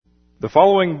The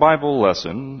following Bible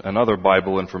lesson and other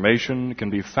Bible information can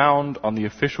be found on the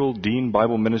official Dean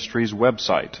Bible Ministries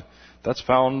website. That's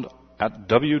found at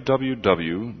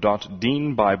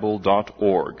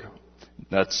www.deanbible.org.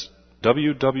 That's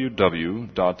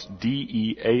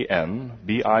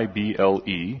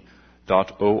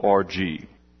www.deanbible.org.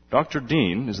 Dr.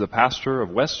 Dean is the pastor of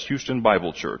West Houston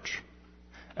Bible Church.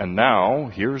 And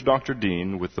now, here's Dr.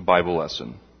 Dean with the Bible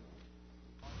lesson.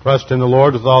 Trust in the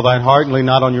Lord with all thine heart, and lean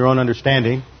not on your own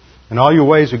understanding. In all your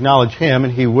ways acknowledge Him,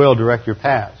 and He will direct your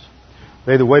paths.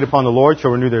 They that wait upon the Lord shall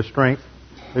renew their strength.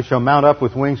 They shall mount up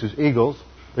with wings as eagles.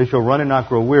 They shall run and not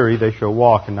grow weary. They shall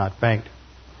walk and not faint.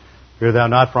 Fear thou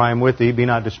not, for I am with thee. Be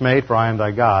not dismayed, for I am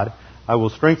thy God. I will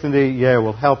strengthen thee, yea, I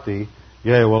will help thee.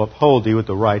 Yea, I will uphold thee with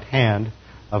the right hand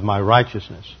of my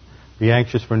righteousness. Be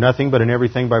anxious for nothing, but in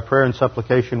everything by prayer and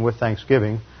supplication with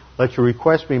thanksgiving. Let your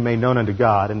requests be made known unto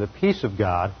God, and the peace of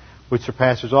God, which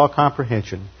surpasses all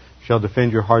comprehension, shall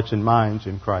defend your hearts and minds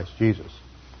in Christ Jesus.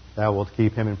 Thou wilt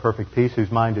keep him in perfect peace,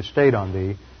 whose mind is stayed on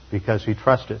thee, because he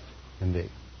trusteth in thee.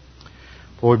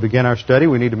 Before we begin our study,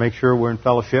 we need to make sure we're in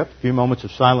fellowship. A few moments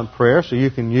of silent prayer, so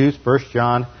you can use 1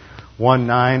 John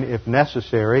 1:9 if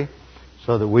necessary,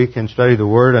 so that we can study the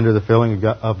Word under the filling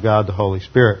of God the Holy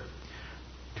Spirit.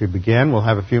 To begin, we'll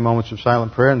have a few moments of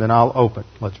silent prayer, and then I'll open.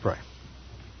 Let's pray.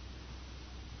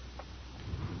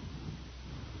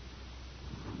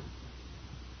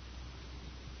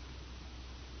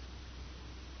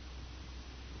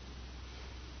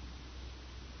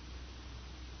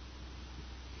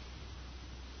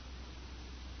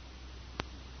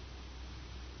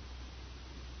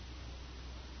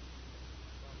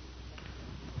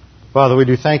 Father, we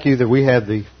do thank you that we have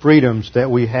the freedoms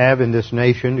that we have in this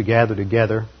nation to gather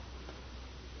together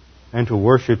and to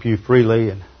worship you freely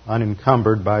and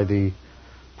unencumbered by the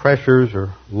pressures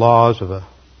or laws of an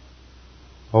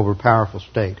overpowerful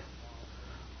state.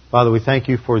 Father, we thank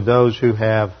you for those who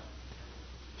have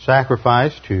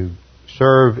sacrificed to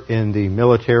serve in the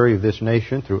military of this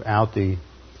nation throughout the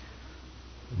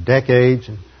decades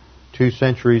and 2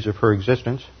 centuries of her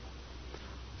existence.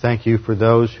 Thank you for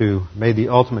those who made the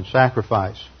ultimate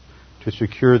sacrifice to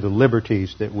secure the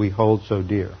liberties that we hold so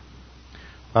dear.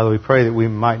 Father, we pray that we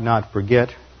might not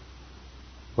forget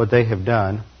what they have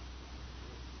done,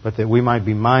 but that we might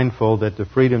be mindful that the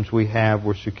freedoms we have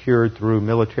were secured through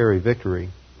military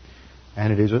victory.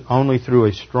 And it is only through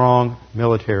a strong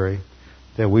military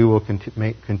that we will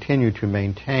continue to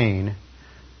maintain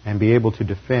and be able to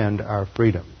defend our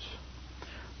freedoms.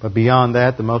 But beyond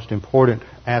that, the most important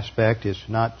aspect is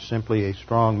not simply a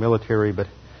strong military, but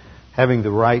having the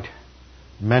right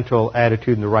mental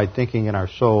attitude and the right thinking in our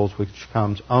souls, which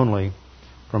comes only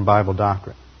from Bible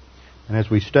doctrine. And as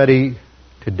we study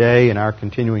today in our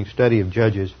continuing study of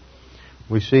Judges,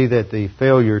 we see that the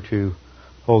failure to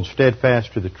hold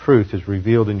steadfast to the truth as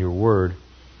revealed in your Word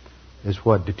is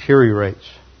what deteriorates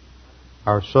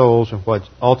our souls and what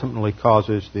ultimately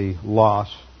causes the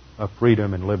loss of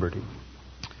freedom and liberty.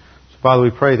 Father,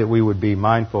 we pray that we would be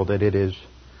mindful that it is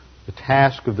the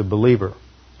task of the believer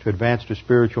to advance to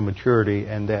spiritual maturity,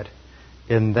 and that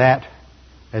in that,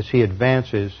 as he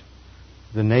advances,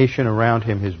 the nation around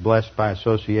him is blessed by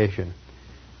association.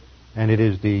 And it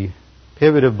is the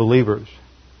pivot of believers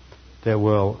that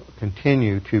will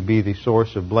continue to be the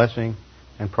source of blessing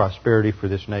and prosperity for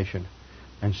this nation.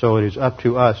 And so it is up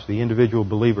to us, the individual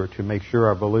believer, to make sure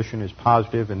our volition is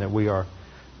positive and that we are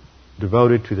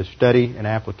devoted to the study and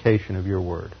application of your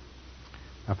Word.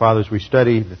 Now, Father, as we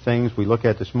study the things we look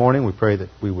at this morning, we pray that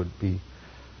we would be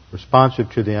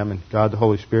responsive to them, and God the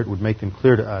Holy Spirit would make them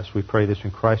clear to us. We pray this in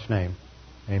Christ's name.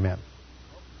 Amen.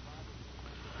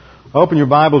 Open your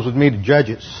Bibles with me to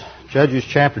Judges. Judges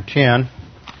chapter 10.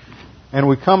 And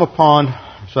we come upon,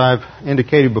 as I've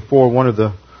indicated before, one of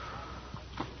the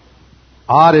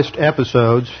oddest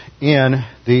episodes in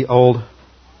the Old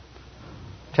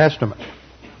Testament.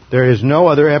 There is no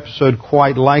other episode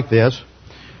quite like this,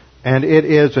 and it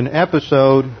is an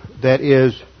episode that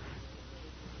is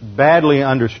badly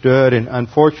understood and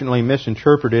unfortunately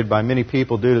misinterpreted by many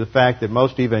people due to the fact that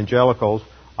most evangelicals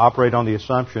operate on the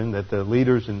assumption that the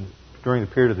leaders during the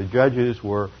period of the Judges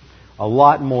were a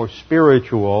lot more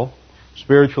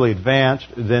spiritually advanced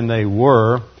than they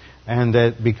were, and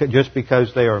that just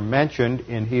because they are mentioned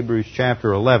in Hebrews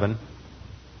chapter 11,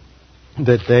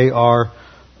 that they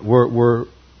were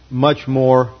much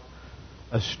more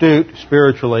astute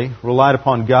spiritually, relied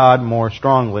upon God more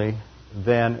strongly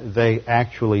than they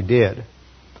actually did.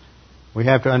 We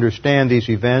have to understand these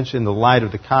events in the light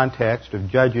of the context of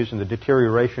Judges and the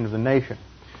deterioration of the nation.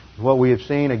 What we have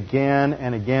seen again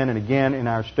and again and again in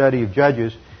our study of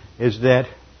Judges is that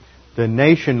the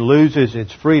nation loses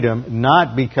its freedom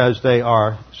not because they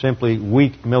are simply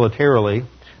weak militarily,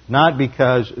 not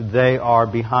because they are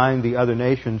behind the other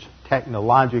nations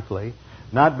technologically,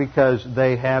 not because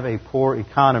they have a poor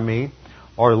economy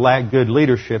or lack good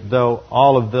leadership, though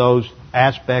all of those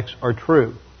aspects are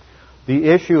true.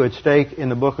 The issue at stake in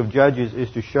the book of Judges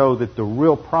is to show that the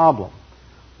real problem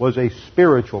was a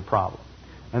spiritual problem,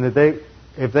 and that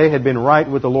if they had been right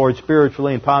with the Lord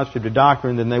spiritually and positive to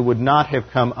doctrine, then they would not have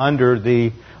come under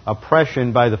the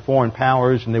oppression by the foreign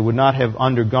powers, and they would not have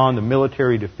undergone the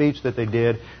military defeats that they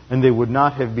did, and they would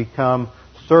not have become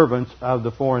servants of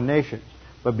the foreign nations.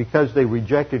 But because they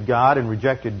rejected God and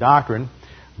rejected doctrine,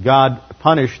 God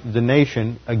punished the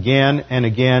nation again and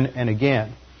again and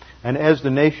again. And as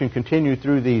the nation continued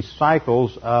through these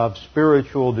cycles of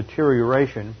spiritual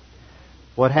deterioration,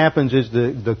 what happens is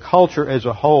the culture as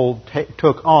a whole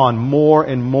took on more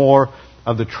and more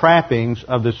of the trappings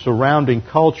of the surrounding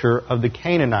culture of the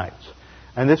Canaanites.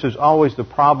 And this is always the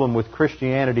problem with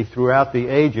Christianity throughout the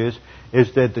ages,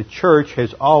 is that the church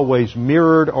has always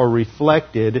mirrored or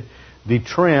reflected the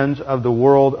trends of the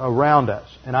world around us.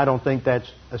 And I don't think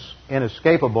that's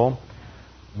inescapable,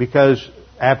 because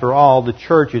after all, the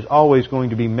church is always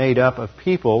going to be made up of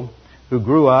people who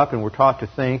grew up and were taught to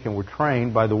think and were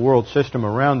trained by the world system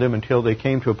around them until they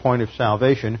came to a point of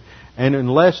salvation. And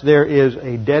unless there is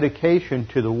a dedication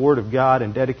to the Word of God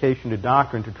and dedication to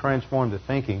doctrine to transform the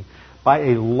thinking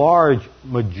by a large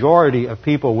majority of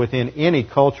people within any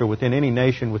culture, within any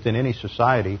nation, within any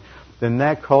society, then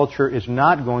that culture is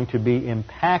not going to be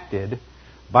impacted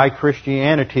by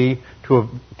Christianity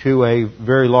to a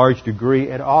very large degree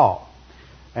at all.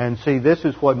 And see, this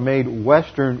is what made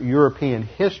Western European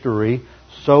history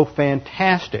so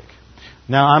fantastic.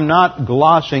 Now, I'm not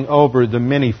glossing over the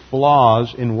many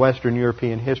flaws in Western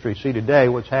European history. See, today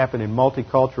what's happened in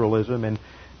multiculturalism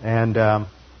and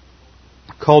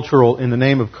cultural, in the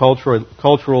name of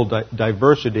cultural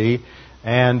diversity,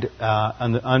 and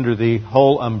under the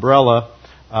whole umbrella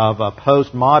of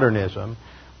postmodernism,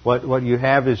 what you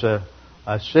have is a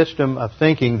system of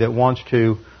thinking that wants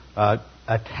to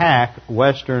attack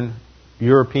Western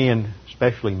European,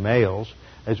 especially males,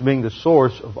 as being the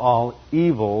source of all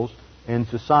evils in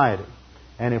society.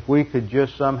 And if we could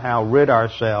just somehow rid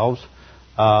ourselves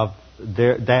of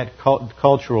that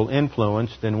cultural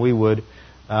influence, then we would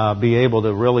be able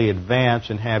to really advance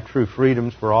and have true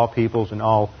freedoms for all peoples and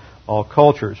all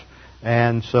cultures.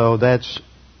 And so that's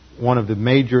one of the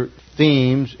major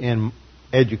themes in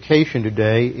education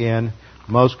today in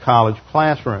most college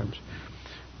classrooms.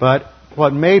 But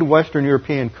what made Western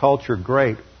European culture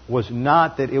great was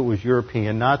not that it was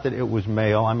European, not that it was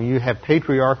male. I mean, you have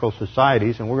patriarchal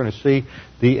societies, and we're going to see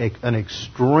an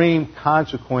extreme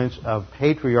consequence of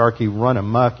patriarchy run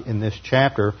amok in this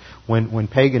chapter when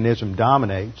paganism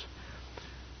dominates.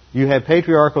 You have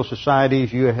patriarchal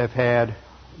societies, you have had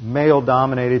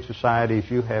male-dominated societies,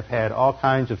 you have had all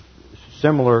kinds of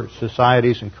similar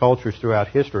societies and cultures throughout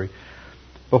history.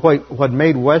 But what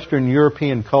made Western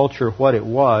European culture what it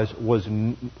was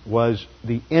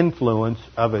the influence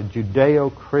of a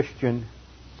Judeo-Christian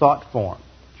thought form,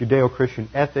 Judeo-Christian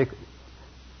ethic,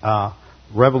 the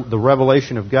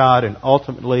revelation of God, and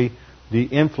ultimately the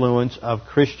influence of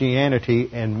Christianity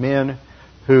and men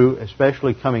who,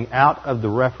 especially coming out of the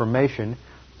Reformation,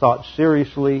 thought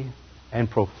seriously and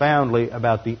profoundly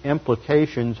about the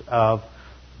implications of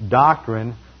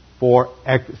doctrine for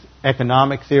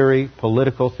economic theory,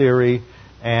 political theory,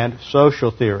 and social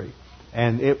theory.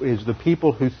 And it is the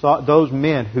people who thought, those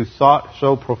men who thought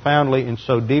so profoundly and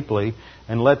so deeply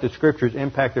and let the Scriptures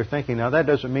impact their thinking. Now, that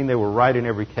doesn't mean they were right in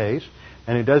every case,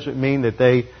 and it doesn't mean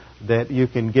that you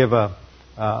can give a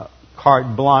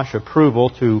carte blanche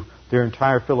approval to their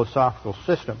entire philosophical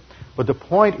system. But the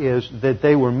point is that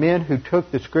they were men who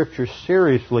took the Scriptures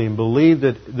seriously and believed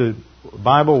that the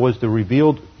Bible was the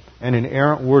revealed and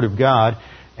inerrant Word of God,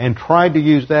 and tried to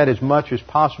use that as much as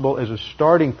possible as a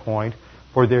starting point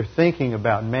for their thinking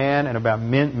about man and about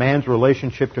man's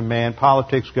relationship to man,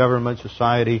 politics, government,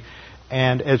 society.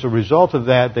 And as a result of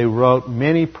that, they wrote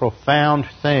many profound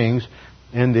things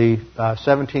in the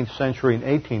 17th century and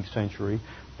 18th century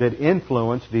that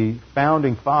influenced the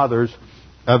founding fathers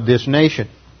of this nation.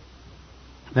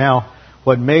 Now,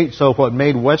 what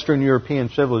made Western European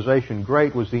civilization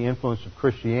great was the influence of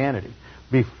Christianity.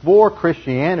 Before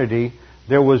Christianity,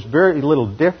 there was very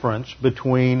little difference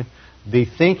between the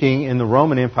thinking in the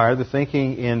Roman Empire, the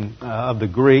thinking of the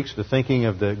Greeks, the thinking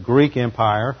of the Greek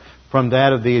Empire, from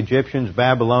that of the Egyptians,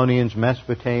 Babylonians,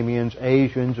 Mesopotamians,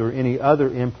 Asians, or any other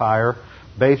empire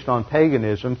based on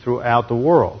paganism throughout the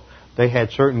world. they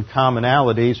had certain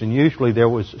commonalities, and usually there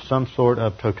was some sort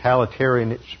of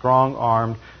totalitarian,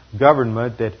 strong-armed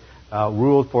government that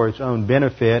ruled for its own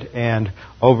benefit and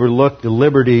overlooked the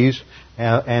liberties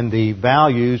and the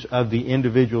values of the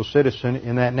individual citizen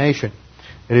in that nation.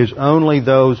 It is only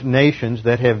those nations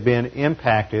that have been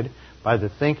impacted by the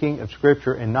thinking of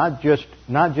Scripture, and not just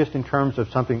in terms of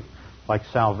something like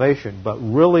salvation, but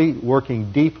really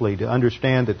working deeply to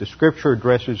understand that the Scripture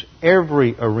addresses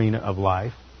every arena of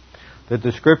life, that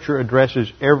the Scripture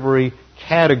addresses every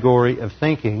category of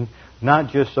thinking,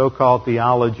 not just so-called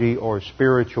theology or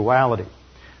spirituality.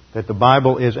 That the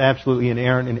Bible is absolutely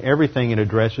inerrant in everything it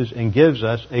addresses and gives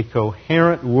us a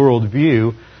coherent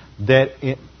worldview that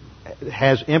it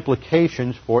has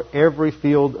implications for every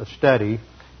field of study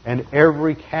and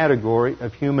every category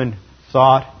of human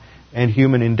thought and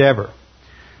human endeavor.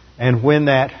 And when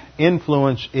that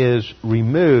influence is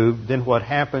removed, then what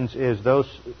happens is those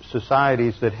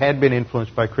societies that had been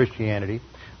influenced by Christianity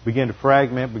begin to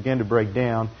fragment, begin to break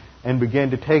down, and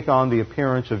begin to take on the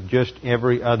appearance of just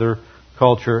every other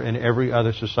culture and every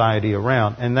other society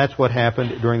around. And that's what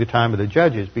happened during the time of the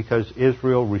Judges, because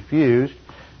Israel refused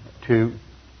to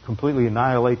completely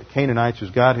annihilate the Canaanites as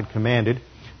God had commanded.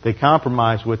 They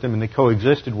compromised with them and they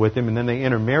coexisted with them, and then they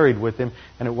intermarried with them,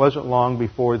 and it wasn't long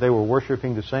before they were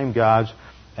worshiping the same gods,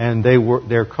 and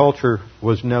their culture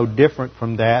was no different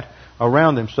from that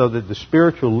around them. So that the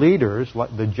spiritual leaders,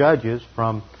 like the judges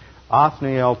from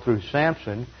Othniel through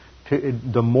Samson,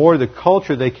 the more the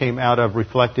culture they came out of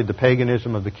reflected the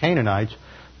paganism of the Canaanites,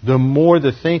 the more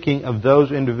the thinking of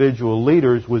those individual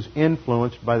leaders was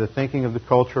influenced by the thinking of the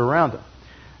culture around them.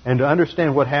 And to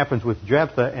understand what happens with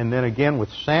Jephthah and then again with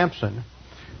Samson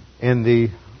in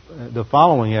the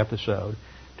following episode,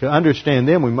 to understand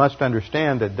them, we must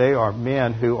understand that they are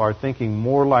men who are thinking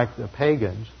more like the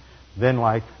pagans than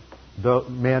like the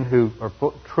men who are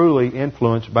truly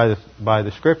influenced by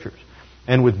the Scriptures.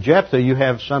 And with Jephthah, you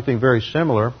have something very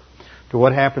similar to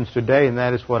what happens today, and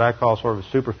that is what I call sort of a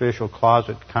superficial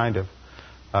closet kind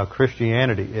of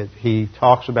Christianity. He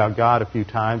talks about God a few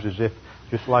times as if,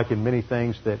 just like in many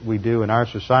things that we do in our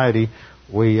society,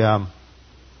 we have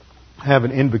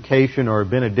an invocation or a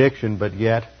benediction, but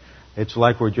yet it's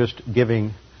like we're just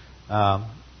giving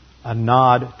a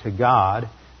nod to God,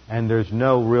 and there's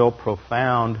no real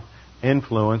profound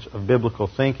influence of biblical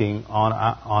thinking on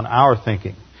our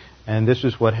thinking. And this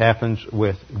is what happens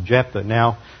with Jephthah.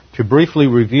 Now, to briefly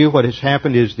review what has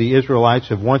happened is the Israelites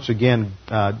have once again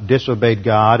disobeyed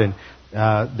God, and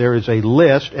there is a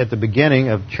list at the beginning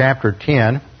of chapter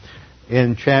 10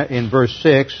 in verse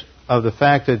 6 of the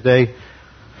fact that they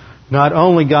not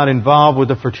only got involved with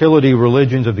the fertility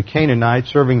religions of the Canaanites,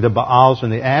 serving the Baals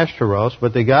and the Ashtaroths,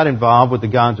 but they got involved with the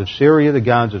gods of Syria, the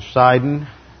gods of Sidon,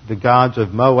 the gods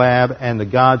of Moab, and the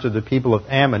gods of the people of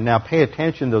Ammon. Now pay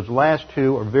attention, those last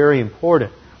two are very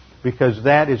important, because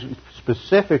that is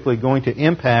specifically going to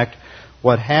impact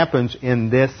what happens in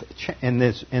this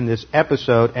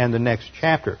episode and the next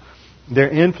chapter. They're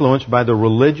influenced by the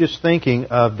religious thinking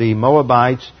of the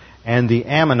Moabites and the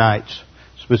Ammonites,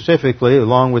 specifically,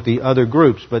 along with the other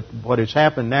groups. But what has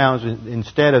happened now is,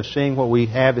 instead of seeing what we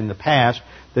have in the past,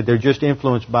 that they're just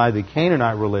influenced by the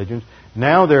Canaanite religions,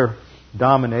 now they're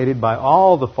dominated by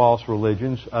all the false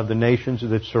religions of the nations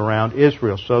that surround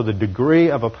Israel. So the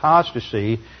degree of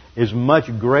apostasy is much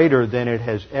greater than it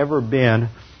has ever been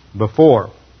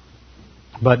before.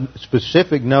 But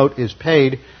specific note is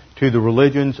paid to the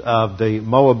religions of the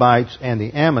Moabites and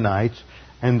the Ammonites,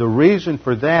 and the reason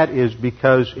for that is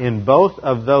because in both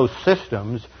of those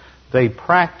systems they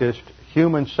practiced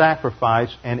human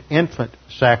sacrifice and infant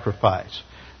sacrifice.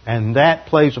 And that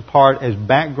plays a part as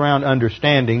background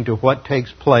understanding to what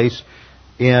takes place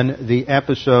in the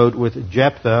episode with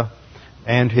Jephthah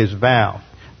and his vow.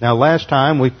 Now, last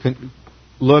time we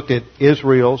looked at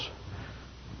Israel's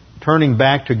turning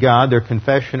back to God, their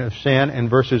confession of sin, in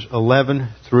verses 10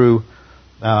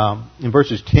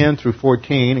 through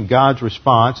 14, and God's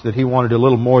response that He wanted a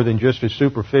little more than just a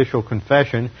superficial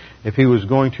confession if He was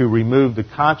going to remove the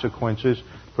consequences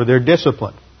for their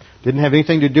discipline. Didn't have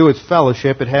anything to do with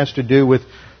fellowship. It has to do with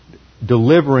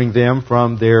delivering them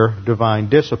from their divine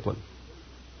discipline.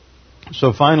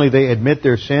 So finally they admit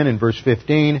their sin in verse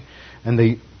 15, and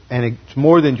it's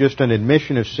more than just an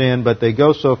admission of sin, but they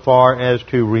go so far as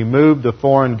to remove the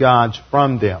foreign gods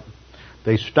from them.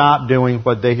 They stop doing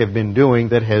what they have been doing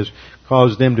that has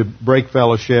caused them to break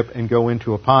fellowship and go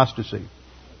into apostasy.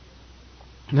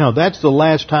 Now, that's the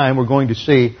last time we're going to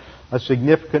see a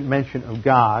significant mention of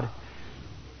God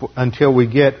until we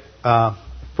get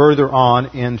further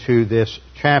on into this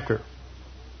chapter.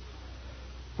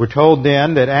 We're told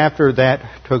then that after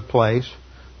that took place,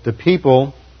 the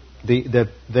people,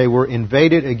 they were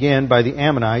invaded again by the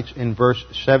Ammonites in verse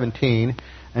 17.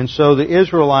 And so the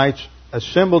Israelites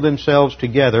assembled themselves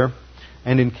together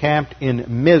and encamped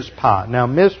in Mizpah. Now,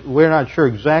 we're not sure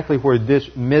exactly where this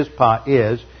Mizpah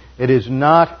is. It is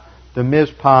not the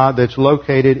Mizpah that's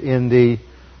located in the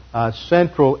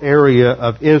central area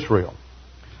of Israel.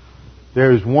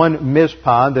 There is one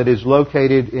Mizpah that is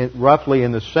located roughly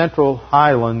in the central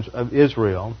highlands of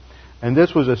Israel. And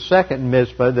this was a second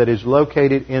Mizpah that is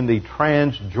located in the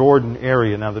Transjordan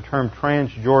area. Now, the term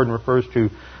Transjordan refers to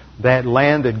that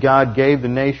land that God gave the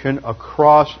nation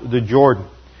across the Jordan.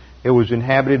 It was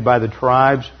inhabited by the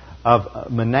tribes of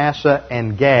Manasseh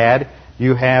and Gad.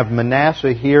 You have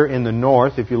Manasseh here in the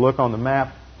north. If you look on the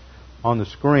map on the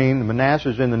screen,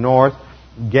 Manasseh is in the north,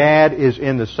 Gad is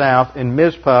in the south, and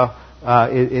Mizpah,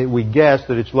 we guess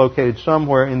that it's located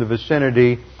somewhere in the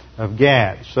vicinity of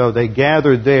Gad. So they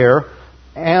gathered there.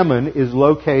 Ammon is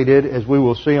located, as we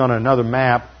will see on another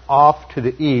map, off to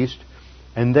the east,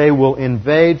 and they will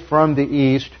invade from the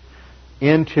east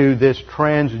into this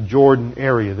Transjordan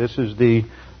area. This is the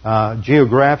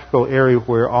geographical area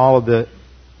where all of the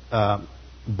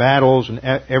battles and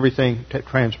everything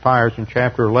transpires in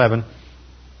chapter 11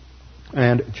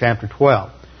 and chapter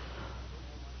 12.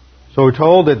 So we're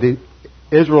told that the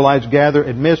Israelites gather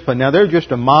at Mizpah. Now they're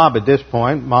just a mob at this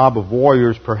point, mob of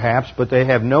warriors perhaps, but they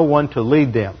have no one to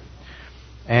lead them.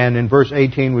 And in verse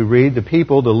 18 we read, the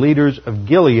people, the leaders of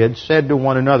Gilead, said to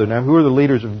one another. Now who are the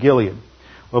leaders of Gilead?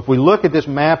 Well, if we look at this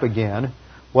map again,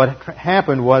 what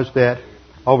happened was that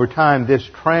over time this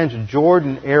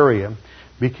Transjordan area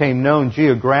became known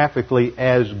geographically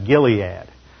as Gilead.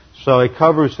 So it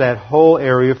covers that whole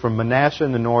area from Manasseh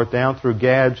in the north down through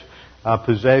Gad's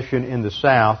possession in the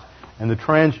south. And the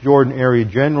Transjordan area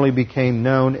generally became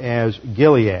known as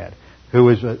Gilead, who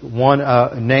is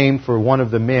a name for one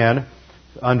of the men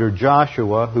under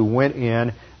Joshua who went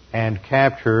in and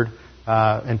captured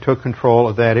and took control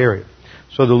of that area.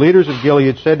 So the leaders of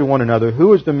Gilead said to one another,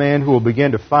 who is the man who will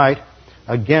begin to fight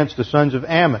against the sons of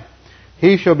Ammon?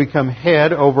 He shall become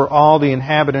head over all the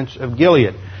inhabitants of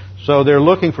Gilead. So they're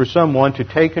looking for someone to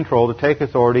take control, to take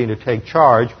authority, and to take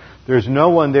charge. There's no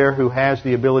one there who has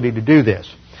the ability to do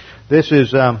this. This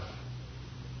is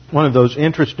one of those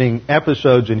interesting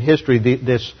episodes in history.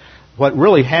 What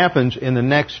really happens in the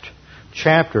next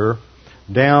chapter,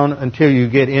 down until you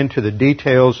get into the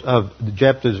details of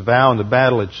Jephthah's vow and the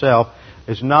battle itself,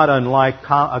 is not unlike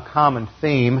a common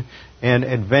theme in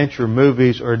adventure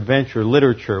movies or adventure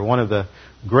literature. One of the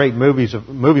great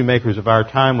movie makers of our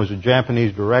time was a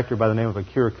Japanese director by the name of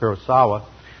Akira Kurosawa,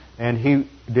 and he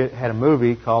had a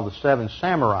movie called The Seven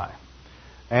Samurai.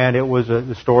 And it was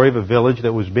the story of a village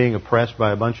that was being oppressed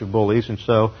by a bunch of bullies, and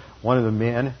so one of the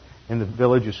men in the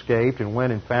village escaped and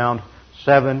went and found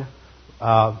 7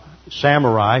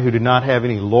 samurai who did not have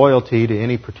any loyalty to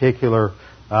any particular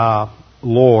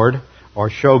lord or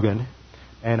shogun,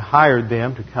 and hired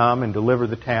them to come and deliver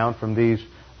the town from these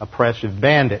oppressive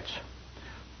bandits.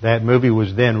 That movie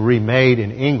was then remade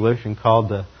in English and called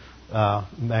the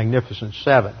Magnificent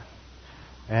Seven.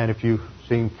 And if you've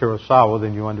seen Kurosawa,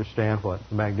 then you understand what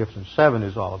the Magnificent Seven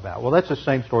is all about. Well, that's the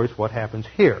same story as what happens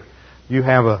here. You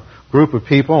have a group of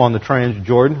people on the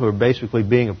Transjordan who are basically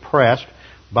being oppressed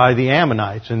by the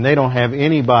Ammonites, and they don't have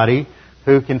anybody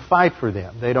who can fight for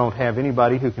them. They don't have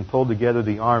anybody who can pull together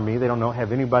the army. They don't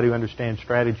have anybody who understands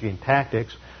strategy and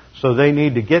tactics. So they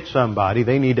need to get somebody.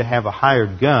 They need to have a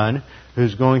hired gun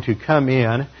who's going to come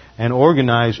in and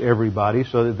organize everybody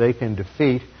so that they can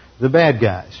defeat the bad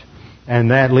guys. And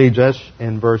that leads us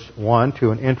in verse 1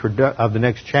 to of the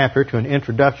next chapter to an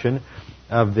introduction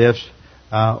of this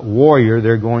warrior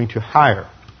they're going to hire.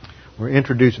 We're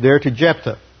introduced there to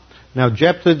Jephthah. Now,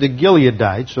 Jephthah the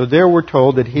Gileadite, so there we're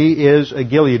told that he is a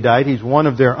Gileadite. He's one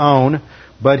of their own,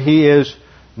 but he is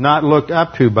not looked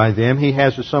up to by them. He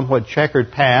has a somewhat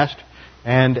checkered past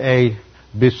and a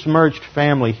besmirched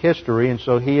family history, and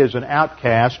so he is an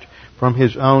outcast from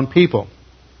his own people.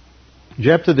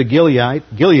 Jephthah the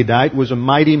Gileadite was a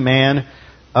mighty man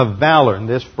of valor, and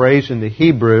this phrase in the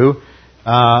Hebrew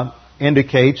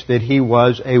indicates that he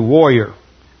was a warrior.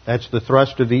 That's the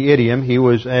thrust of the idiom. He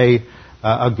was a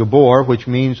Gabor, which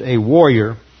means a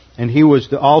warrior, and he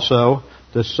was also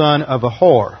the son of a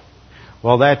whore.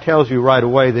 Well, that tells you right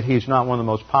away that he's not one of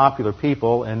the most popular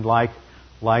people, and like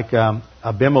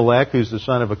Abimelech, who's the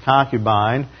son of a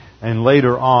concubine, and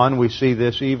later on we see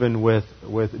this even with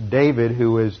David,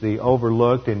 who is the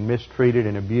overlooked and mistreated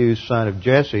and abused son of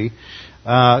Jesse.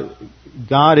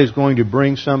 God is going to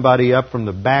bring somebody up from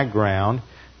the background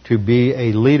to be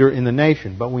a leader in the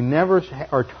nation, but we never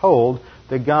are told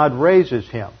that God raises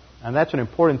him. And that's an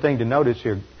important thing to notice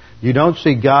here. You don't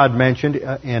see God mentioned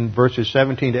in verses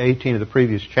 17 to 18 of the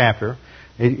previous chapter.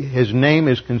 His name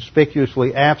is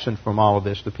conspicuously absent from all of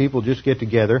this. The people just get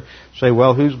together, say,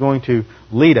 well, who's going to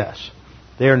lead us?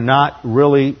 They're not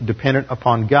really dependent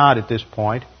upon God at this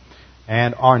point,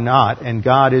 and are not, and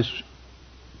God is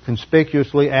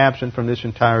conspicuously absent from this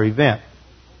entire event.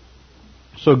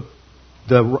 So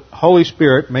the Holy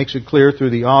Spirit makes it clear through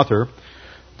the author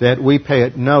that we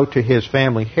pay note to his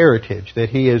family heritage, that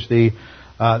he is the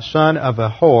son of a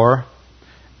whore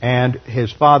and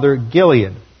his father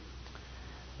Gilead.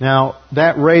 Now,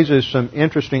 that raises some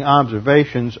interesting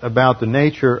observations about the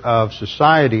nature of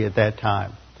society at that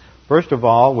time. First of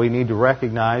all, we need to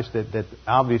recognize that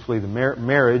obviously the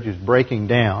marriage is breaking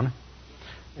down,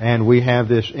 and we have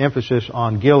this emphasis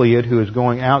on Gilead, who is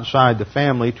going outside the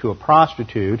family to a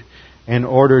prostitute in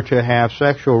order to have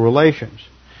sexual relations.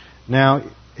 Now,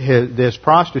 this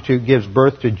prostitute gives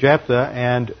birth to Jephthah,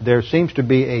 and there seems to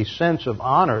be a sense of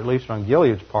honor, at least on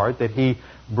Gilead's part, that he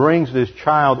brings this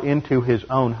child into his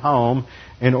own home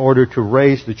in order to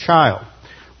raise the child.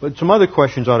 But some other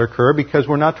questions ought to occur because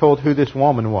we're not told who this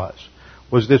woman was.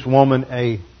 Was this woman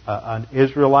an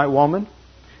Israelite woman?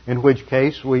 In which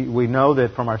case, we know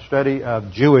that from our study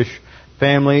of Jewish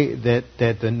family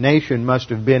that the nation must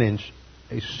have been in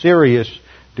a serious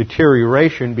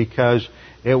deterioration because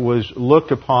it was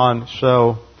looked upon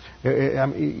so...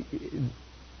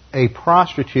 a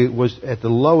prostitute was at the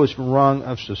lowest rung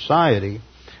of society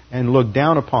and looked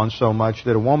down upon so much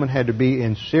that a woman had to be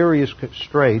in serious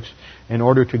straits in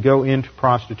order to go into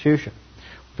prostitution.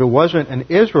 If it wasn't an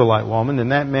Israelite woman, then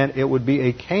that meant it would be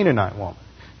a Canaanite woman.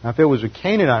 Now, if it was a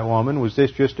Canaanite woman, was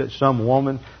this just some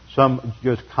woman, some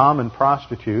just common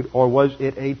prostitute, or was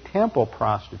it a temple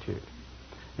prostitute?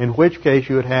 In which case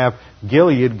you would have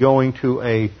Gilead going to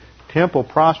a temple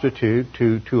prostitute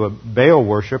to a Baal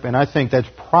worship, and I think that's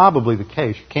probably the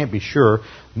case. You can't be sure.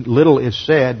 Little is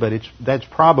said, but that's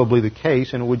probably the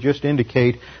case, and it would just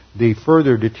indicate the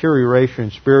further deterioration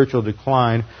and spiritual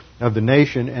decline of the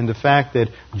nation, and the fact that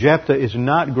Jephthah is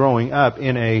not growing up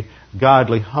in a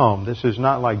godly home. This is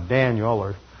not like Daniel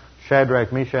or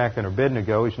Shadrach, Meshach, and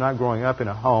Abednego. He's not growing up in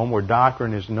a home where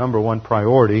doctrine is the number one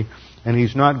priority, and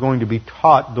he's not going to be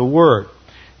taught the Word.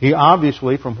 He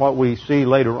obviously, from what we see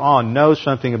later on, knows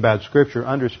something about Scripture,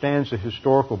 understands the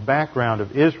historical background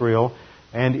of Israel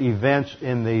and events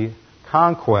in the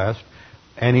conquest,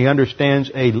 and he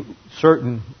understands a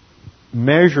certain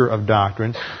measure of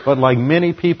doctrine, but like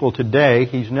many people today,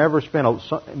 he's never spent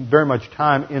very much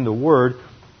time in the Word,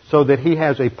 so that he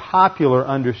has a popular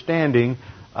understanding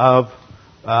of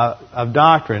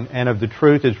doctrine and of the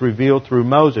truth as revealed through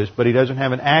Moses, but he doesn't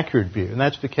have an accurate view. And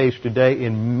that's the case today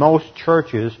in most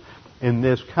churches in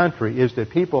this country, is that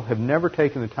people have never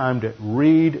taken the time to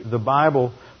read the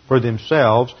Bible for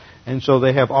themselves, and so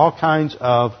they have all kinds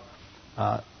of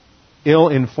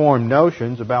ill-informed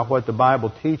notions about what the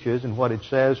Bible teaches and what it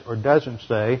says or doesn't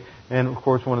say. And, of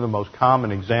course, one of the most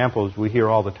common examples we hear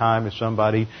all the time is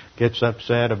somebody gets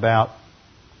upset about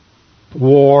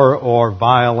war or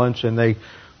violence, and they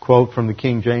quote from the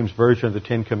King James Version of the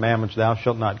Ten Commandments, "Thou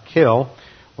shalt not kill,"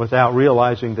 without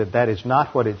realizing that that is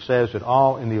not what it says at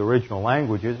all in the original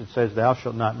languages. It says, "Thou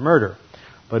shalt not murder."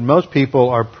 But most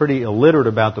people are pretty illiterate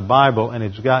about the Bible, and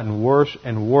it's gotten worse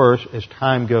and worse as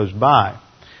time goes by.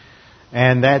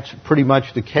 And that's pretty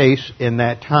much the case in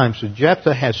that time. So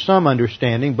Jephthah has some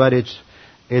understanding, but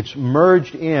it's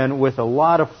merged in with a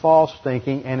lot of false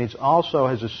thinking, and it also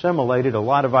has assimilated a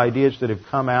lot of ideas that have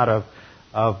come out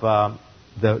of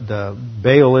the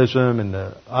Baalism and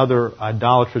the other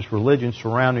idolatrous religions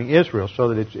surrounding Israel,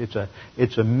 so that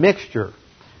it's a mixture.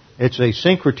 It's a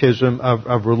syncretism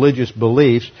of religious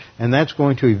beliefs, and that's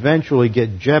going to eventually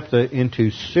get Jephthah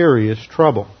into serious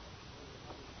trouble.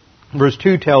 Verse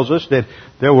 2 tells us that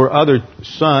there were other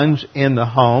sons in the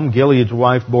home. Gilead's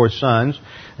wife bore sons.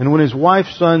 And when his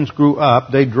wife's sons grew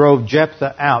up, they drove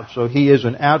Jephthah out. So he is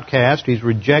an outcast. He's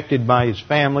rejected by his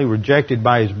family, rejected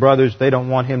by his brothers. They don't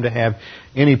want him to have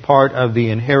any part of the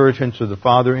inheritance of the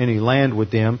father, any land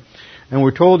with them. And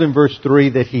we're told in verse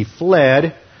 3 that he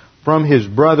fled from his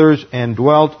brothers and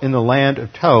dwelt in the land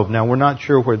of Tob. Now, we're not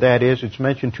sure where that is. It's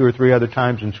mentioned 2 or 3 other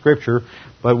times in Scripture,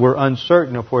 but we're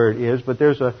uncertain of where it is. But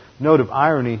there's a note of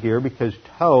irony here, because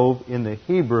Tob in the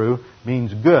Hebrew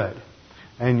means good.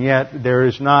 And yet there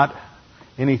is not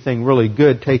anything really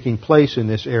good taking place in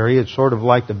this area. It's sort of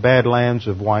like the Badlands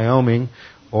of Wyoming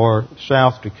or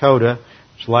South Dakota.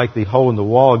 It's like the Hole in the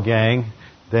Wall gang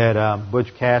that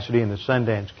Butch Cassidy and the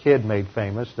Sundance Kid made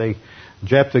famous.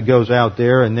 Jephthah goes out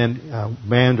there, and then a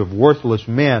band of worthless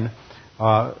men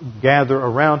gather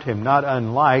around him, not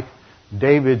unlike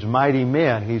David's mighty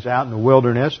men. He's out in the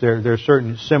wilderness. There are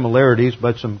certain similarities,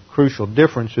 but some crucial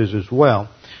differences as well.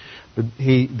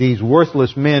 These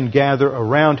worthless men gather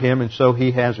around him, and so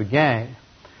he has a gang.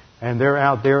 And they're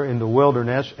out there in the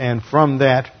wilderness, and from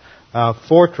that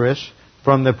fortress,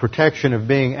 from the protection of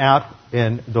being out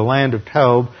in the land of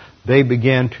Tob, they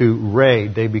begin to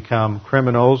raid. They become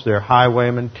criminals. They're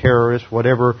highwaymen, terrorists,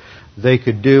 whatever they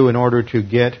could do in order to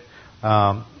get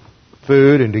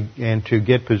food and to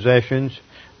get possessions.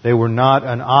 They were not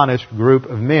an honest group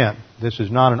of men. This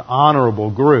is not an honorable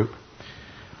group.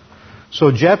 So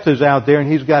Jephthah's out there,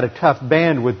 and he's got a tough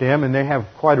band with them, and they have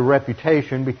quite a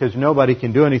reputation because nobody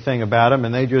can do anything about them,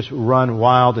 and they just run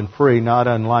wild and free, not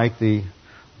unlike the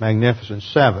Magnificent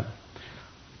Seven.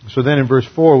 So then in verse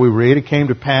 4 we read, "It came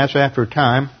to pass after a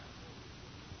time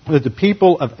that the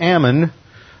people of Ammon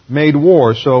made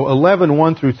war." So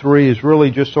 11:1 through 3 is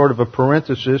really just sort of a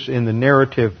parenthesis in the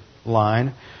narrative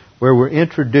line where we're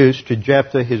introduced to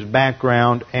Jephthah, his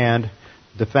background, and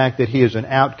the fact that he is an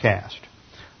outcast.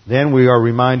 Then we are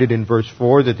reminded in verse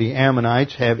 4 that the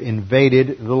Ammonites have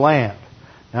invaded the land.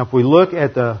 Now if we look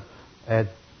at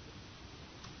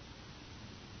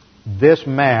this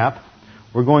map,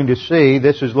 we're going to see,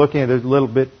 this is looking at it a little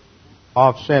bit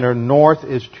off-center. North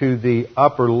is to the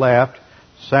upper left,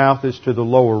 south is to the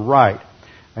lower right.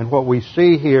 And what we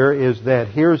see here is that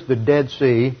here's the Dead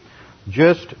Sea.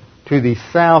 Just to the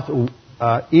south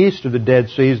east of the Dead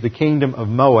Sea is the kingdom of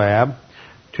Moab.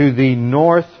 To the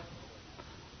north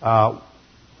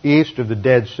east of the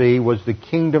Dead Sea was the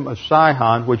kingdom of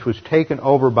Sihon, which was taken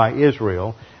over by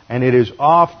Israel. And it is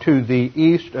off to the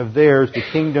east of theirs, the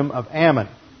kingdom of Ammon.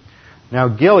 Now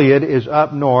Gilead is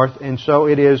up north, and so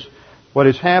it is, what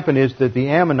has happened is that the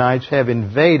Ammonites have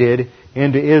invaded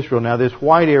into Israel. Now this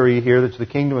white area here, that's the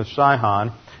kingdom of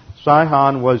Sihon.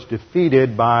 Sihon was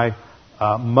defeated by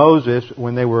Moses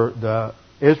when the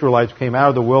Israelites came out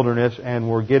of the wilderness and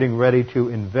were getting ready to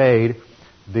invade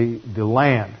the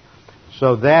land.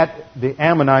 So that the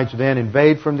Ammonites then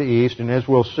invade from the east, and as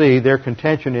we'll see, their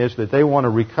contention is that they want to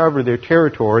recover their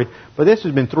territory. But this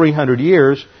has been 300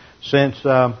 years since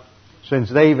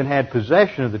they even had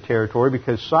possession of the territory,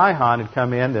 because Sihon had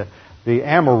come in. The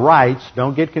Amorites,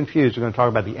 don't get confused, we're going to talk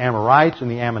about the Amorites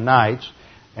and the Ammonites,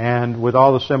 and with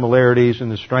all the similarities and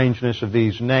the strangeness of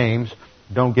these names,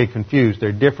 don't get confused.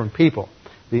 They're different people.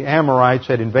 The Amorites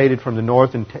had invaded from the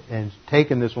north and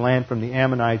taken this land from the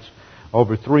Ammonites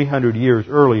over 300 years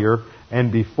earlier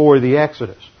and before the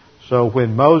Exodus. So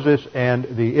when Moses and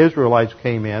the Israelites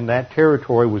came in, that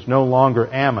territory was no longer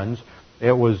Ammon's,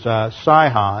 it was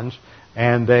Sihon's,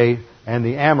 and the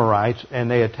Amorites,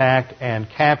 and they attacked and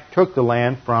took the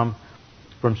land from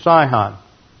Sihon.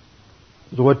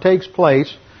 So what takes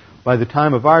place by the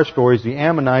time of our stories, the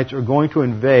Ammonites are going to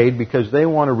invade because they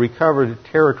want to recover the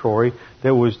territory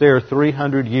that was there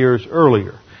 300 years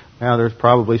earlier. Now, there's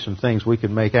probably some things we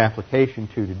could make application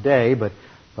to today, but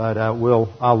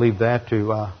I'll leave that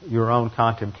to your own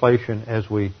contemplation as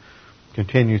we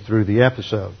continue through the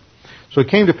episode. So it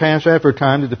came to pass after a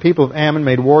time that the people of Ammon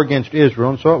made war against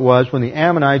Israel, and so it was when the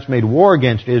Ammonites made war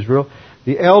against Israel,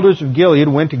 the elders of Gilead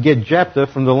went to get Jephthah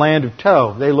from the land of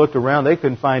Tob. They looked around, they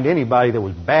couldn't find anybody that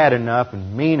was bad enough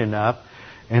and mean enough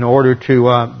in order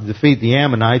to defeat the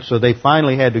Ammonites, so they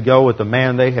finally had to go with the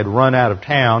man they had run out of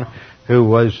town, who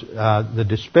was the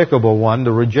despicable one,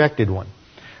 the rejected one.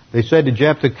 They said to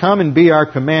Jephthah, "Come and be our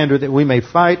commander that we may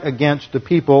fight against the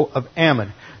people of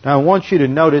Ammon." Now I want you to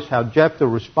notice how Jephthah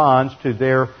responds to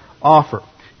their offer.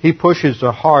 He pushes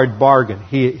a hard bargain.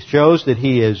 He shows that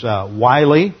he is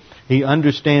wily. He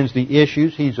understands the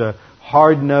issues. He's a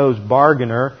hard-nosed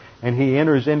bargainer, and he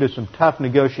enters into some tough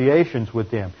negotiations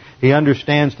with them. He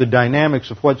understands the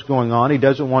dynamics of what's going on. He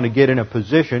doesn't want to get in a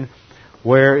position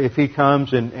where if he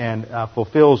comes and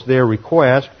fulfills their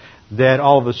request, that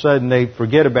all of a sudden they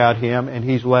forget about him and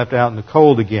he's left out in the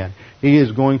cold again. He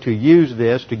is going to use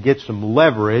this to get some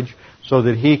leverage so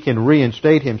that he can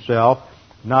reinstate himself,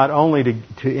 not only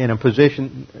in a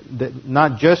position that,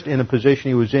 not just in the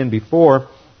position he was in before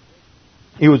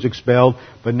he was expelled,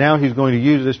 but now he's going to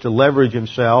use this to leverage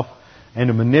himself and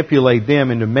to manipulate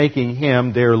them into making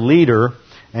him their leader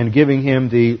and giving him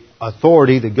the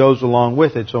authority that goes along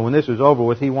with it. So when this is over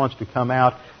with, he wants to come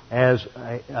out as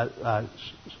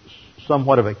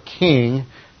somewhat of a king,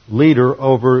 leader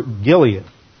over Gilead.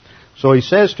 So he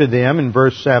says to them in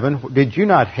verse 7, "Did you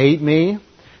not hate me?"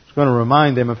 He's going to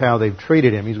remind them of how they've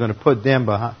treated him. He's going to put them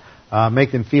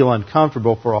make them feel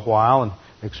uncomfortable for a while and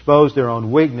expose their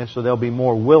own weakness so they'll be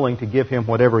more willing to give him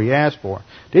whatever he asks for.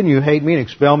 "Didn't you hate me and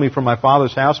expel me from my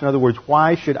father's house?" In other words,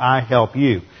 why should I help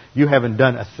you? You haven't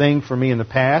done a thing for me in the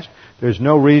past. There's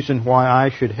no reason why I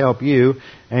should help you.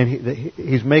 And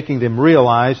he's making them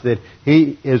realize that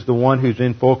he is the one who's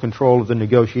in full control of the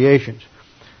negotiations.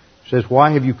 He says,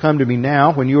 why have you come to me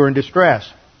now when you are in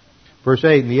distress? Verse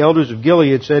 8, and the elders of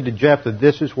Gilead said to Jephthah,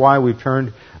 this is why we've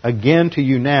turned again to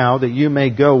you now, that you may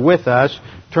go with us.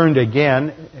 Turned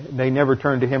again. They never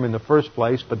turned to him in the first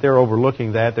place, but they're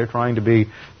overlooking that. They're trying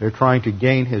to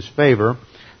gain his favor.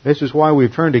 This is why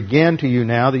we've turned again to you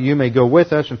now, that you may go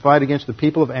with us and fight against the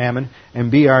people of Ammon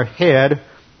and be our head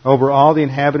over all the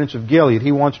inhabitants of Gilead.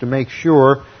 He wants to make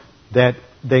sure that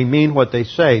they mean what they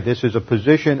say. This is a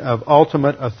position of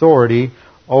ultimate authority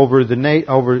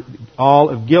over all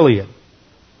of Gilead.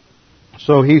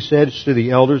 So he says to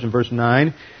the elders in verse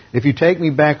 9, if you take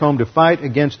me back home to fight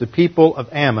against the people of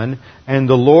Ammon, and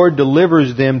the Lord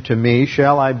delivers them to me,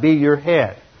 shall I be your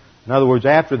head? In other words,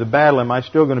 after the battle, am I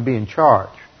still going to be in charge?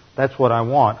 That's what I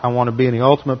want. I want to be in the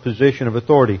ultimate position of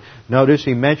authority. Notice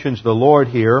he mentions the Lord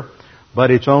here,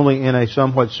 but it's only in a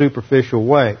somewhat superficial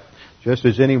way. Just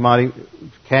as anybody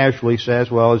casually says,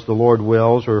 well, as the Lord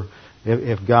wills, or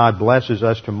if God blesses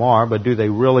us tomorrow, but do they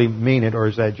really mean it, or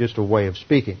is that just a way of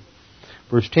speaking?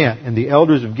 Verse 10, and the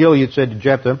elders of Gilead said to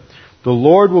Jephthah, the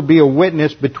Lord will be a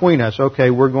witness between us. Okay,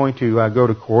 we're going to go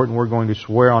to court and we're going to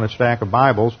swear on a stack of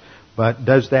Bibles, but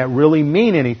does that really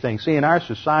mean anything? See, in our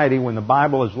society, when the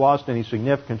Bible has lost any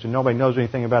significance and nobody knows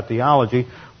anything about theology,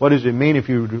 what does it mean if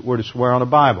you were to swear on a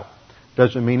Bible? It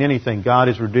doesn't mean anything. God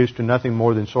is reduced to nothing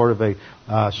more than sort of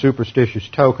a superstitious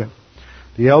token.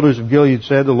 The elders of Gilead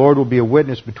said, the Lord will be a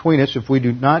witness between us if we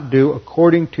do not do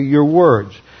according to your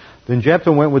words. Then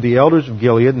Jephthah went with the elders of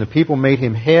Gilead, and the people made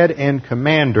him head and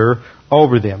commander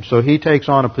over them. So he takes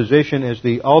on a position as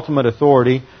the ultimate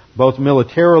authority, both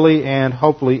militarily and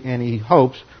he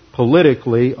hopes,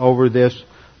 politically over this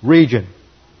region.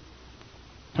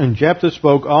 And Jephthah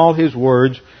spoke all his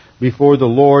words before the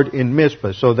Lord in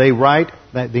Mizpah. So they write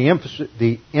that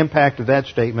the impact of that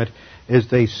statement is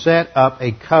they set up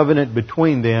a covenant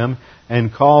between them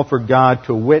and call for God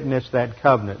to witness that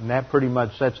covenant. And that pretty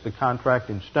much sets the contract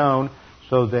in stone,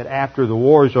 so that after the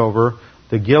war is over,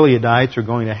 the Gileadites are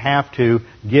going to have to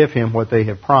give him what they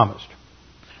have promised.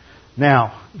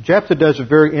 Now, Jephthah does a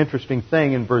very interesting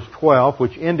thing in verse 12,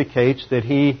 which indicates that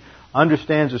he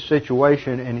understands the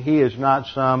situation and he is not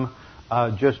some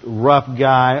just rough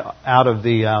guy out of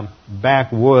the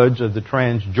backwoods of the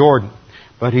Transjordan.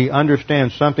 But he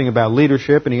understands something about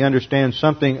leadership, and he understands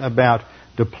something about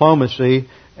diplomacy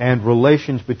and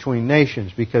relations between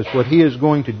nations, because what he is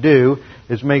going to do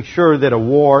is make sure that a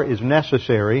war is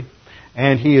necessary,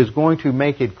 and he is going to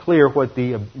make it clear what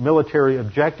the military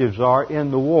objectives are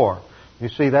in the war. You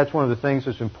see, that's one of the things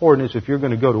that's important, is if you're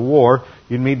going to go to war,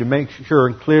 you need to make sure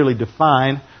and clearly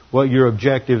define what your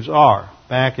objectives are.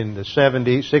 Back in the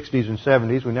 60s and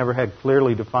 70s, we never had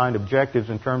clearly defined objectives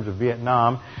in terms of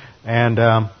Vietnam, and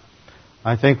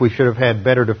I think we should have had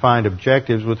better defined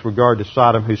objectives with regard to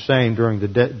Saddam Hussein during the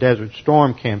Desert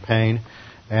Storm campaign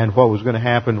and what was going to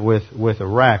happen with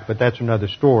Iraq, but that's another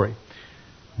story.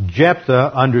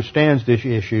 Jephthah understands this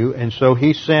issue, and so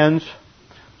he sends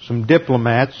some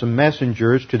diplomats, some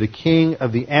messengers to the king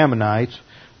of the Ammonites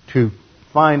to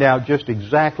find out just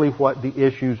exactly what the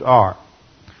issues are.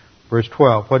 Verse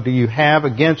 12, what do you have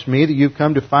against me that you've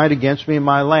come to fight against me in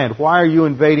my land? Why are you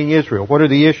invading Israel? What are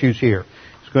the issues here?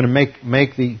 It's going to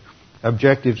make the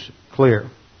objectives clear.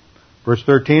 Verse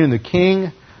 13, and the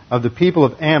king of the people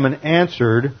of Ammon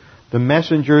answered the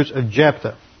messengers of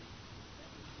Jephthah.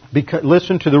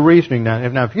 Listen to the reasoning now.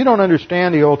 Now, if you don't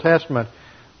understand the Old Testament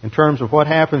in terms of what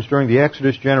happens during the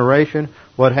Exodus generation,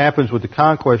 what happens with the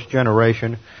conquest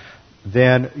generation,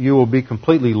 then you will be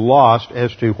completely lost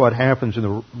as to what happens in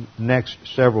the next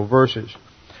several verses.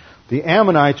 The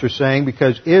Ammonites are saying,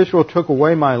 because Israel took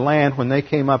away my land when they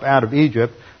came up out of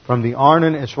Egypt, from the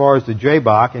Arnon as far as the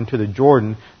Jabbok into the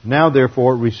Jordan, now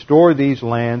therefore restore these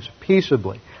lands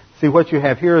peaceably. See, what you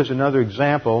have here is another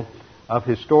example of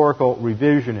historical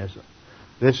revisionism.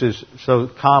 This is so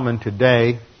common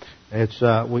today. It's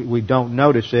we don't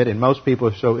notice it, and most people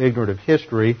are so ignorant of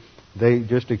history, they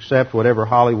just accept whatever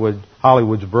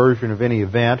Hollywood's version of any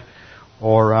event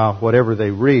or whatever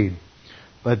they read.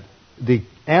 But the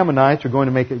Ammonites are going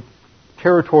to make a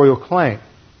territorial claim.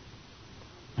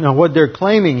 Now, what they're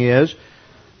claiming is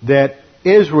that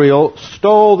Israel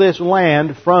stole this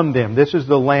land from them. This is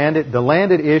the land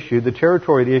at issue, the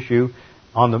territory at issue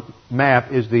on the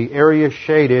map is the area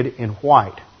shaded in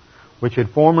white, which had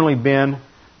formerly been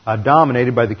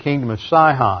dominated by the kingdom of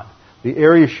Sihon. The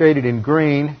area shaded in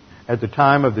green at the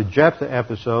time of the Jephthah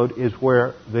episode is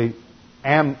where the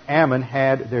Ammon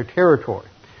had their territory.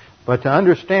 But to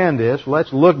understand this,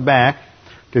 let's look back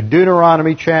to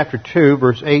Deuteronomy chapter 2,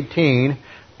 verse 18,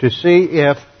 to see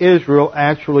if Israel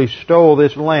actually stole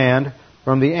this land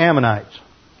from the Ammonites.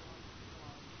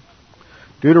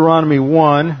 Deuteronomy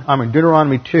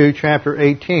 2, chapter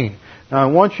 18. Now I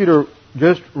want you to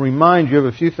just remind you of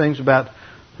a few things about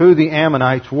who the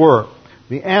Ammonites were.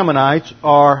 The Ammonites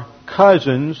are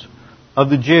cousins of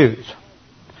the Jews.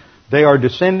 They are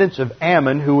descendants of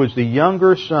Ammon, who was the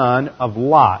younger son of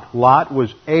Lot. Lot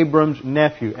was Abram's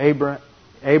nephew.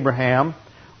 Abraham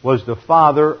was the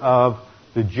father of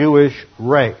the Jewish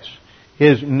race.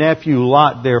 His nephew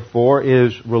Lot, therefore,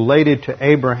 is related to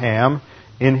Abraham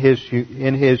in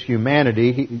his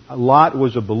humanity. Lot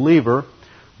was a believer,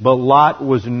 but Lot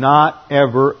was not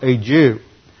ever a Jew.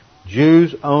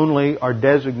 Jews only are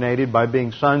designated by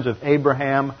being sons of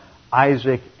Abraham,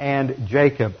 Isaac, and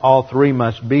Jacob. All three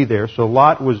must be there. So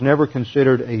Lot was never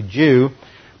considered a Jew,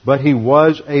 but he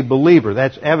was a believer.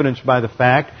 That's evidenced by the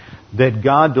fact that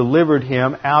God delivered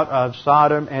him out of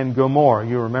Sodom and Gomorrah.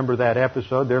 You remember that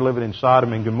episode? They're living in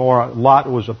Sodom and Gomorrah. Lot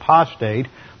was apostate,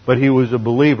 but he was a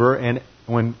believer, and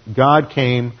when God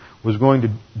was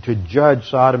going to judge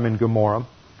Sodom and Gomorrah,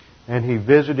 and he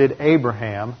visited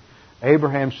Abraham,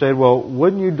 Abraham said, well,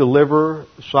 wouldn't you deliver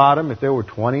Sodom if there were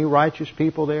 20 righteous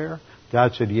people there?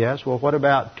 God said, yes. Well, what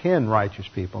about 10 righteous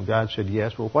people? And God said,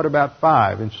 yes. Well, what about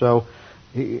 5? And so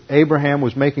Abraham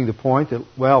was making the point that,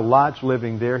 well, Lot's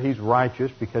living there. He's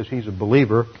righteous because he's a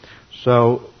believer.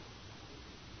 So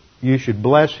you should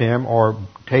bless him or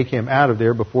take him out of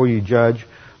there before you judge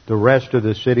the rest of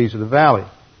the cities of the valley.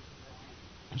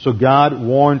 So God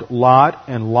warned Lot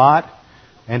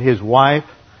and his wife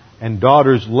and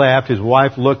daughters left. His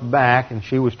wife looked back, and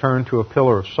she was turned to a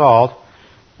pillar of salt.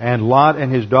 And Lot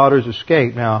and his daughters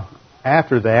escaped. Now,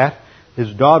 after that,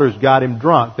 his daughters got him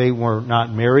drunk. They were not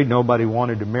married. Nobody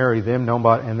wanted to marry them.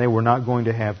 And they were not going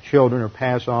to have children or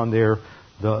pass on the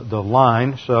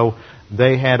line. So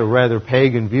they had a rather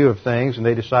pagan view of things, and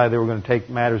they decided they were going to take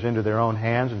matters into their own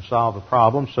hands and solve the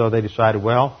problem. So they decided,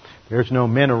 well, there's no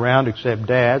men around except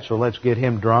Dad, so let's get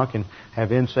him drunk and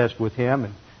have incest with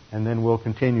him, and then we'll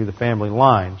continue the family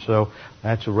line. So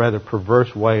that's a rather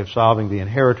perverse way of solving the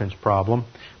inheritance problem.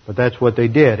 But that's what they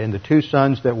did. And the two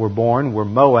sons that were born were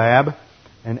Moab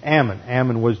and Ammon.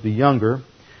 Ammon was the younger.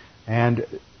 And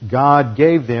God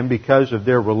gave them, because of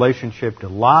their relationship to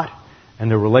Lot and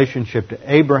their relationship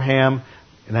to Abraham,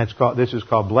 and this is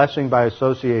called blessing by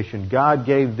association, God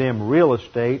gave them real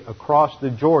estate across the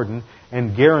Jordan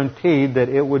and guaranteed that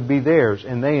it would be theirs.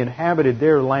 And they inhabited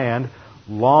their land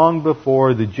long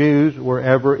before the Jews were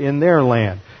ever in their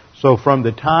land. So from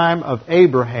the time of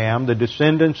Abraham, the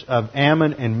descendants of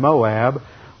Ammon and Moab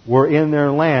were in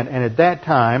their land. And at that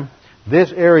time,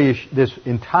 this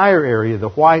entire area, the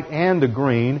white and the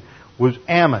green, was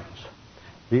Ammon's.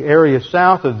 The area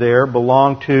south of there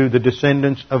belonged to the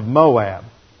descendants of Moab.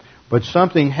 But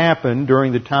something happened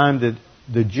during the time that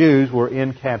the Jews were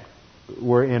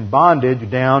in bondage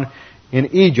down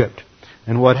in Egypt.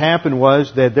 And what happened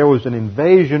was that there was an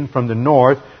invasion from the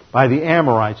north by the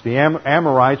Amorites. The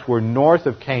Amorites were north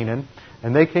of Canaan,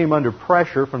 and they came under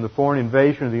pressure from the foreign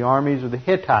invasion of the armies of the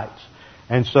Hittites.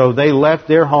 And so they left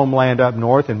their homeland up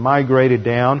north and migrated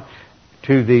down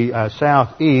to the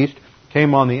southeast,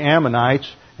 came on the Ammonites,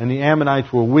 and the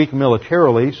Ammonites were weak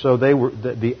militarily, so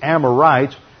the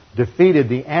Amorites defeated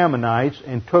the Ammonites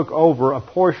and took over a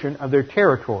portion of their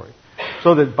territory.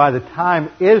 So that by the time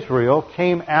Israel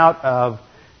came out of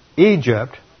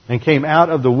Egypt and came out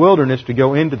of the wilderness to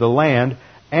go into the land,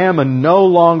 Ammon no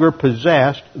longer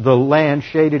possessed the land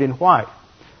shaded in white.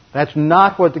 That's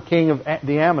not what the king of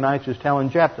the Ammonites is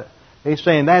telling Jephthah. He's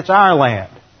saying, that's our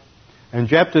land. And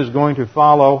Jephthah is going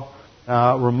to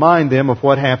remind them of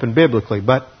what happened biblically.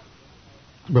 But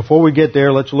before we get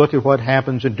there, let's look at what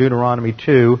happens in Deuteronomy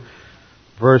 2,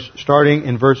 starting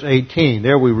in verse 18.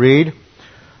 There we read,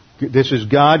 this is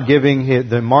God giving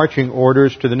the marching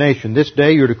orders to the nation. This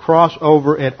day you're to cross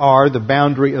over at Ar, the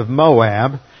boundary of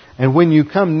Moab, and when you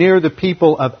come near the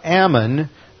people of Ammon,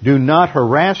 do not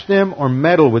harass them or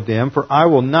meddle with them, for I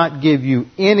will not give you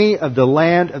any of the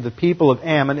land of the people of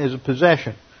Ammon as a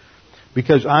possession,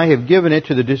 because I have given it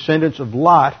to the descendants of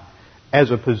Lot as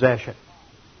a possession.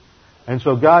 And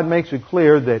so God makes it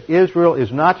clear that Israel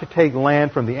is not to take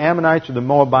land from the Ammonites or the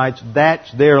Moabites.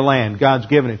 That's their land. God's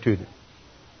given it to them.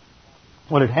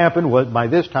 What had happened by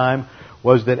this time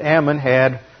was that Ammon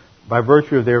had, by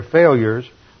virtue of their failures,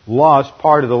 lost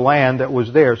part of the land that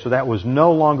was theirs. So that was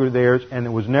no longer theirs, and it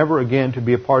was never again to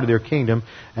be a part of their kingdom.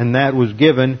 And that was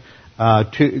given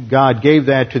God gave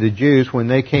that to the Jews when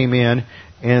they came in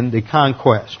the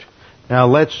conquest. Now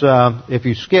let's, if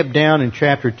you skip down in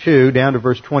chapter 2, down to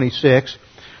verse 26,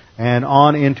 and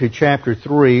on into chapter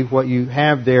 3, what you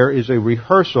have there is a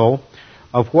rehearsal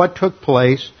of what took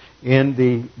place in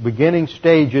the beginning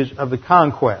stages of the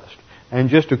conquest. And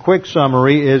just a quick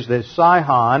summary is that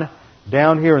Sihon,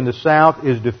 down here in the south,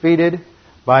 is defeated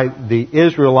by the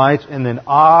Israelites, and then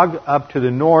Og up to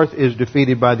the north is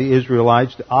defeated by the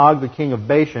Israelites, Og the king of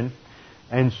Bashan.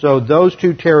 And so those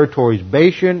two territories,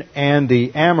 Bashan and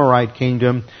the Amorite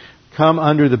kingdom, come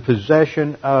under the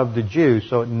possession of the Jews.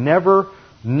 So never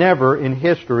in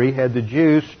history had the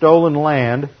Jews stolen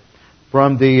land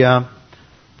from the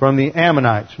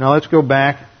Ammonites. Now let's go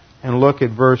back and look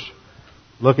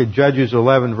at Judges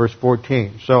 11, verse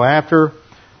 14. So after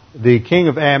the king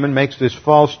of Ammon makes this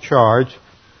false charge,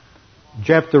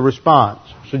 Jephthah responds.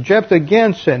 So Jephthah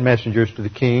again sent messengers to the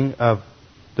king of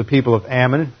the people of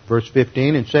Ammon, verse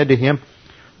 15, and said to him,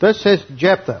 Thus says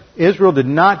Jephthah, Israel did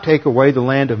not take away the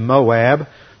land of Moab,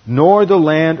 nor the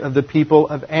land of the people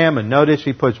of Ammon. Notice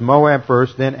he puts Moab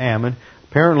first, then Ammon.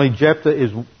 Apparently Jephthah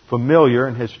is familiar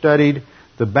and has studied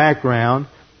the background,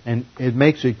 and it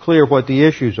makes it clear what the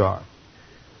issues are.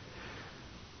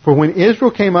 For when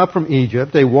Israel came up from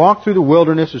Egypt, they walked through the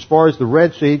wilderness as far as the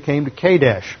Red Sea, came to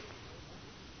Kadesh.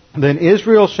 Then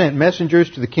Israel sent messengers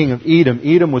to the king of Edom.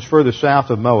 Edom was further south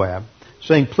of Moab,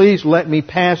 saying, Please let me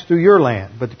pass through your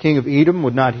land. But the king of Edom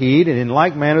would not heed, and in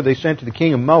like manner they sent to the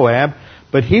king of Moab,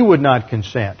 but he would not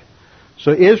consent.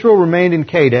 So Israel remained in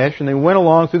Kadesh, and they went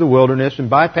along through the wilderness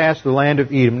and bypassed the land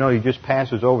of Edom. No, he just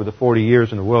passes over the 40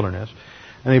 years in the wilderness.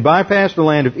 And they bypassed the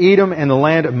land of Edom and the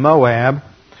land of Moab,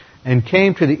 and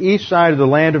came to the east side of the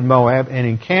land of Moab, and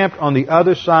encamped on the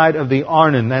other side of the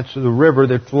Arnon. That's the river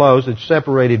that flows, that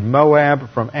separated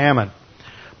Moab from Ammon.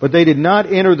 But they did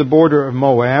not enter the border of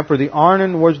Moab, for the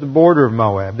Arnon was the border of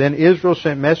Moab. Then Israel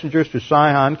sent messengers to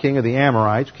Sihon, king of the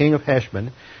Amorites, king of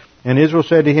Heshbon. And Israel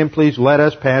said to him, Please let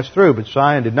us pass through. But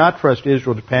Sihon did not trust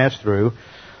Israel to pass through.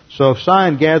 So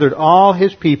Sihon gathered all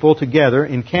his people together,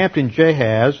 encamped in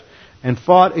Jahaz, and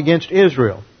fought against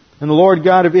Israel. And the Lord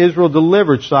God of Israel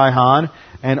delivered Sihon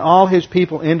and all his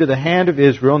people into the hand of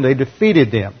Israel, and they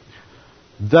defeated them.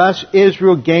 Thus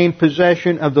Israel gained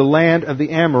possession of the land of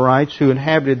the Amorites who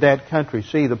inhabited that country.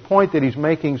 See, the point that he's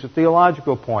making is a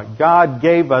theological point. God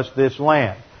gave us this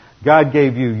land. God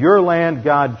gave you your land.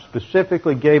 God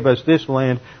specifically gave us this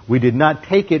land. We did not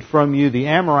take it from you. The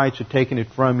Amorites had taken it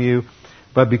from you.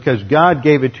 But because God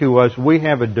gave it to us, we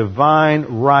have a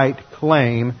divine right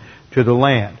claim to the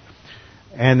land.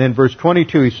 And then verse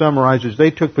 22, he summarizes,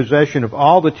 They took possession of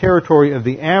all the territory of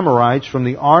the Amorites from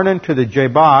the Arnon to the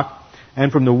Jabbok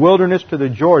and from the wilderness to the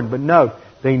Jordan. But note,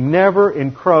 they never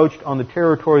encroached on the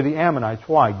territory of the Ammonites.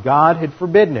 Why? God had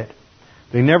forbidden it.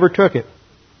 They never took it.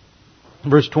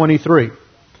 Verse 23,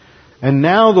 And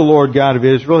now the Lord God of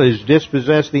Israel has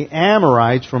dispossessed the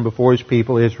Amorites from before his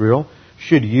people Israel.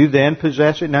 Should you then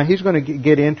possess it? Now he's going to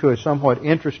get into a somewhat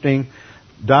interesting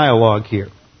dialogue here.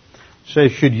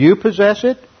 Says, should you possess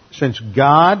it? Since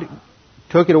God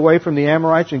took it away from the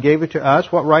Amorites and gave it to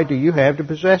us, what right do you have to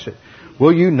possess it?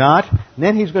 Will you not? And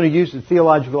then he's going to use the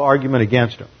theological argument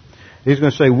against him. He's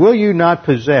going to say, will you not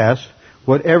possess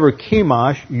whatever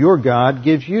Chemosh, your God,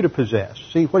 gives you to possess?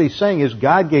 See, what he's saying is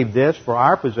God gave this for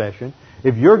our possession.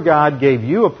 If your God gave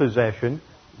you a possession,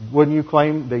 wouldn't you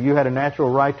claim that you had a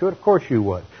natural right to it? Of course you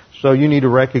would. So you need to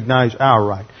recognize our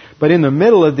right. But in the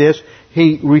middle of this,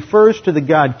 he refers to the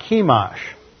god Chemosh.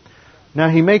 Now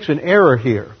he makes an error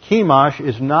here. Chemosh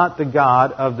is not the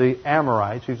god of the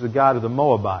Amorites. He's the god of the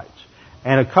Moabites.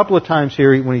 And a couple of times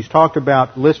here, when he's talked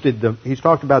about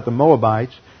the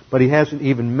Moabites, but he hasn't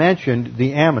even mentioned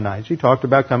the Ammonites. He talked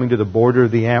about coming to the border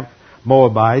of the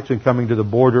Moabites and coming to the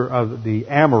border of the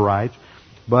Amorites.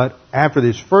 But after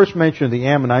this first mention of the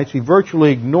Ammonites, he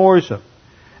virtually ignores them.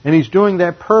 And he's doing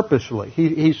that purposely.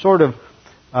 He's sort of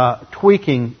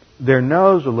tweaking their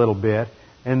nose a little bit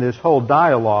in this whole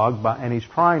dialogue, and he's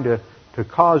trying to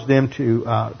cause them to,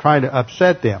 trying to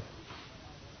upset them.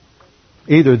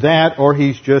 Either that, or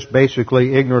he's just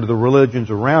basically ignorant of the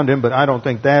religions around him, but I don't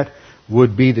think that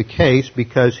would be the case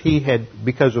because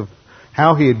of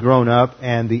how he had grown up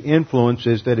and the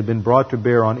influences that had been brought to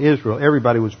bear on Israel.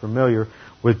 Everybody was familiar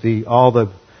with all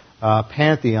the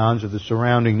pantheons of the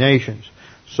surrounding nations.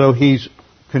 So he's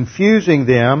confusing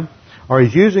them, or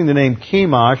he's using the name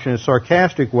Chemosh in a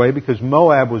sarcastic way because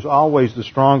Moab was always the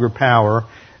stronger power,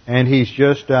 and he's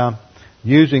just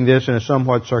using this in a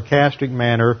somewhat sarcastic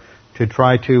manner to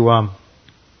try to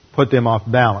put them off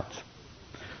balance.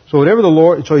 So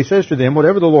he says to them,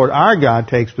 whatever the Lord our God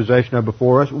takes possession of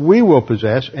before us, we will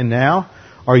possess. And now,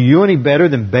 are you any better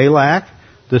than Balak,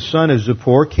 the son of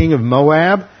Zippor, king of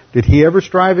Moab, Did he ever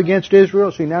strive against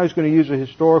Israel? See, now he's going to use a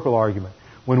historical argument.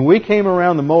 When we came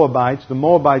around the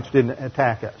Moabites didn't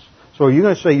attack us. So are you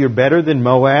going to say you're better than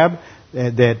Moab?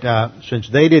 That since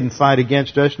they didn't fight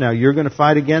against us, now you're going to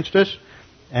fight against us?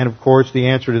 And of course, the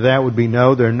answer to that would be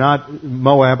no. They're not.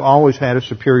 Moab always had a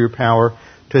superior power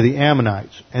to the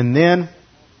Ammonites. And then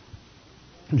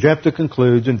Jephthah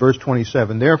concludes in verse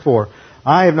 27, therefore,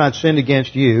 I have not sinned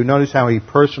against you. Notice how he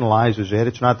personalizes it.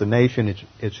 It's not the nation,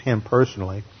 it's him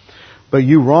personally. But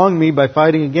you wronged me by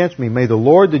fighting against me. May the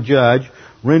Lord the judge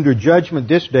render judgment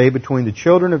this day between the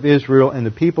children of Israel and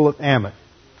the people of Ammon.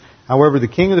 However, the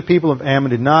king of the people of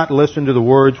Ammon did not listen to the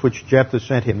words which Jephthah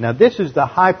sent him. Now this is the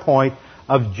high point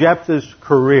of Jephthah's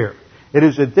career. It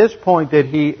is at this point that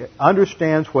he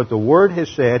understands what the Word has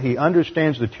said. He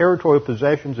understands the territorial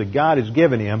possessions that God has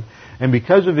given him. And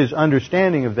because of his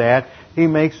understanding of that, he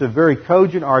makes a very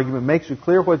cogent argument, makes it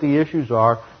clear what the issues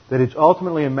are, that it's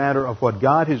ultimately a matter of what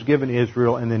God has given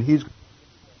Israel, and then he's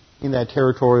in that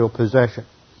territorial possession.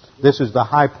 This is the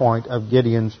high point of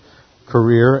Gideon's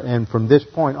career. And from this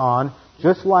point on,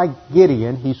 just like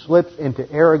Gideon, he slips into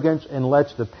arrogance and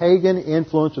lets the pagan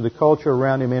influence of the culture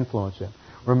around him influence him.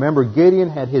 Remember, Gideon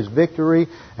had his victory,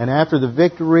 and after the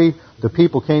victory, the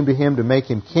people came to him to make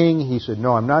him king. He said,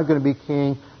 no, I'm not going to be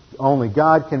king. Only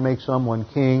God can make someone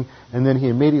king. And then he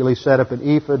immediately set up an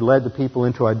ephod, led the people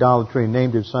into idolatry, and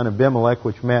named his son Abimelech,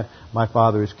 which meant, my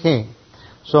father is king.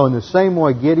 So in the same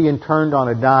way, Gideon turned on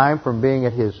a dime from being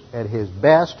at his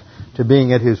best to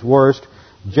being at his worst.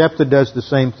 Jephthah does the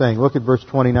same thing. Look at verse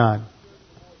 29.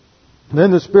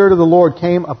 Then the Spirit of the Lord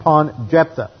came upon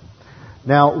Jephthah.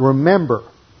 Now remember,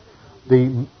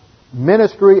 the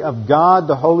ministry of God,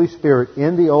 the Holy Spirit,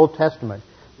 in the Old Testament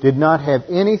did not have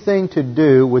anything to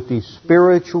do with the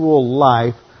spiritual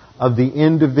life of the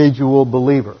individual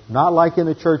believer. Not like in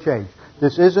the church age.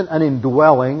 This isn't an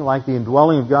indwelling like the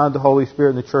indwelling of God, the Holy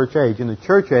Spirit in the church age. In the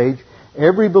church age,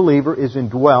 every believer is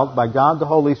indwelt by God, the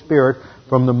Holy Spirit,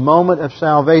 from the moment of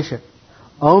salvation.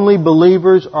 Only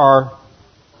believers are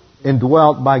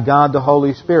indwelt by God, the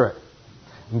Holy Spirit.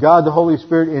 And God, the Holy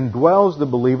Spirit, indwells the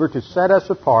believer to set us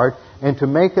apart and to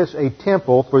make us a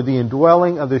temple for the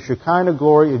indwelling of the Shekinah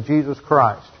glory of Jesus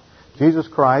Christ. Jesus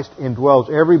Christ indwells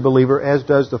every believer, as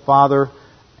does the Father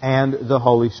and the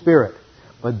Holy Spirit.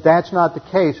 But that's not the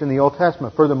case in the Old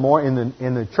Testament. Furthermore, in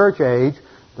the church age,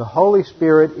 the Holy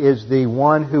Spirit is the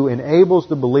one who enables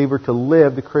the believer to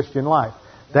live the Christian life.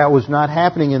 That was not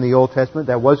happening in the Old Testament.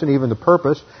 That wasn't even the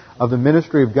purpose of the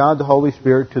ministry of God, the Holy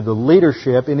Spirit, to the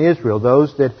leadership in Israel.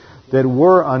 Those that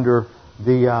were under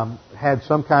had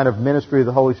some kind of ministry of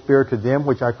the Holy Spirit to them,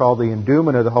 which I call the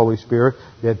endowment of the Holy Spirit.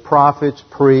 That prophets,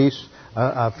 priests,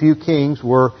 a few kings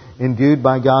were endued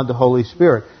by God, the Holy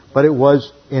Spirit. But it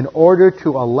was in order to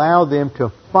allow them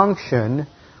to function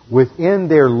within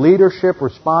their leadership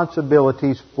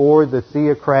responsibilities for the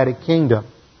theocratic kingdom.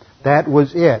 That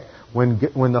was it. When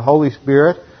the Holy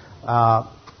Spirit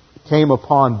came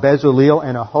upon Bezaleel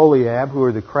and Aholiab, who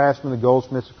were the craftsmen, the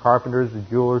goldsmiths, the carpenters, the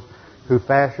jewelers, who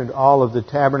fashioned all of the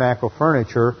tabernacle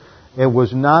furniture, it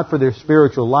was not for their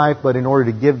spiritual life, but in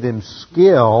order to give them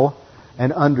skill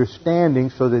and understanding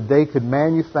so that they could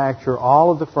manufacture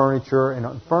all of the furniture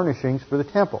and furnishings for the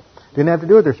temple. Didn't have to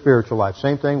do with their spiritual life.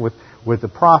 Same thing with the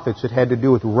prophets. It had to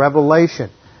do with revelation.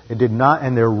 It did not,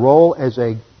 and their role as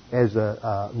a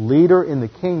leader in the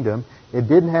kingdom, it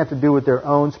didn't have to do with their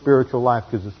own spiritual life,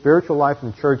 because the spiritual life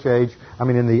in the church age,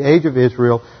 in the age of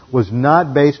Israel, was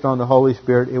not based on the Holy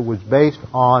Spirit. It was based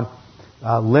on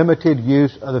limited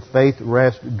use of the faith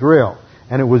rest drill.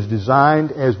 And it was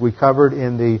designed, as we covered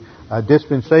in the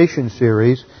dispensation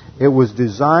series, it was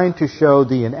designed to show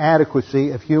the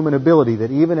inadequacy of human ability,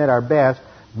 that even at our best,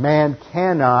 man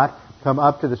cannot come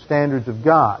up to the standards of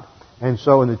God. And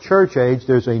so in the church age,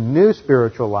 there's a new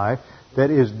spiritual life that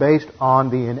is based on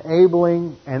the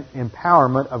enabling and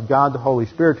empowerment of God the Holy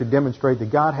Spirit to demonstrate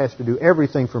that God has to do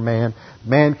everything for man.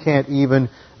 Man can't even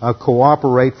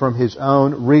cooperate from his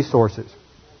own resources.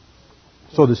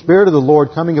 So the Spirit of the Lord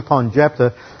coming upon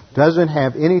Jephthah doesn't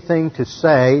have anything to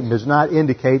say, does not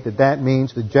indicate that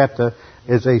means that Jephthah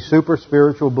is a super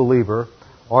spiritual believer,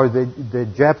 or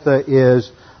that Jephthah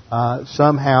is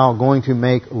somehow going to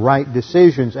make right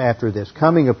decisions after this.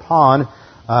 Coming upon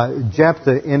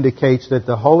Jephthah indicates that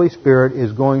the Holy Spirit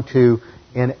is going to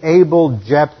enable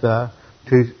Jephthah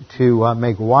to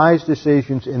make wise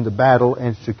decisions in the battle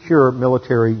and secure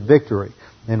military victory.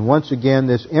 And once again,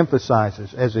 this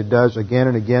emphasizes, as it does again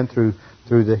and again through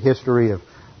the history of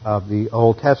the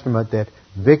Old Testament, that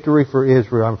victory for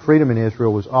Israel and freedom in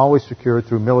Israel was always secured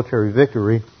through military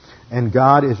victory, and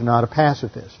God is not a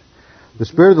pacifist. the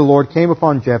Spirit of the Lord came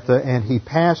upon Jephthah, and he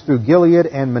passed through Gilead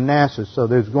and Manasseh. So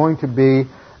there's going to be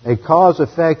a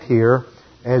cause-effect here.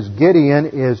 As Gideon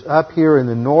is up here in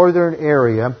the northern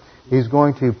area, he's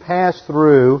going to pass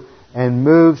through and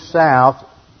move south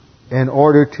in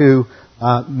order to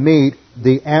meet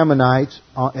the Ammonites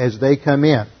as they come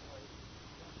in.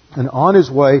 And on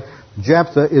his way,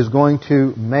 Jephthah is going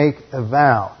to make a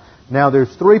vow. Now,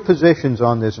 there's three positions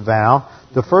on this vow.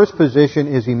 The first position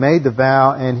is he made the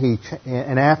vow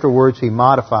and afterwards he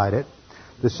modified it.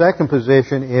 The second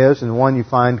position is, and one you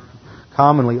find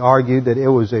commonly argued, that it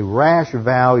was a rash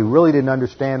vow. He really didn't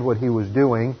understand what he was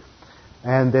doing,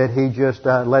 and that he just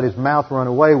let his mouth run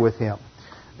away with him.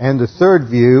 And the third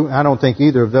view, I don't think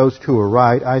either of those two are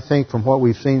right. I think from what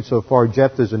we've seen so far,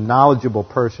 Jephthah is a knowledgeable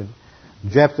person.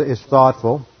 Jephthah is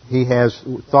thoughtful. He has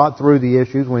thought through the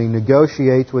issues. When he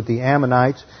negotiates with the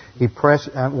Ammonites,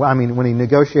 when he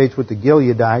negotiates with the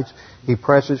Gileadites, he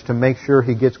presses to make sure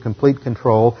he gets complete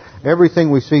control. Everything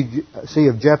we see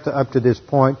of Jephthah up to this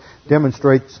point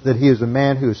demonstrates that he is a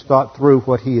man who has thought through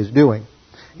what he is doing.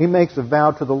 He makes a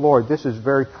vow to the Lord. This is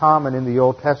very common in the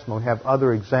Old Testament. We have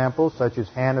other examples, such as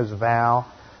Hannah's vow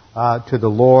to the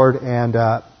Lord, and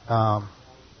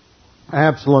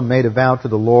Absalom made a vow to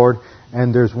the Lord,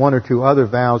 and there's one or two other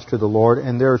vows to the Lord,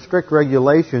 and there are strict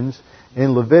regulations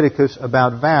in Leviticus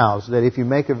about vows, that if you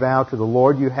make a vow to the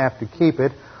Lord, you have to keep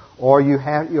it, or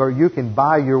you can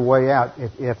buy your way out.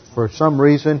 If for some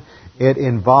reason it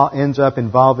ends up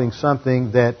involving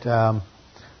something that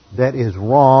is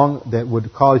wrong, that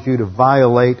would cause you to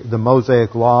violate the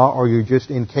Mosaic law, or you're just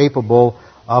incapable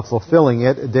of fulfilling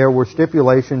it, there were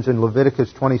stipulations in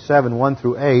Leviticus 27, 1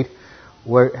 through 8,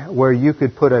 where you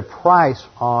could put a price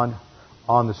on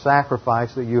the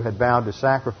sacrifice that you had vowed to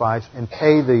sacrifice and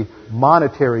pay the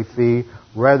monetary fee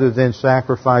rather than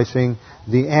sacrificing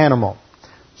the animal.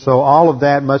 So all of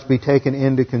that must be taken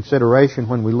into consideration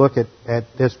when we look at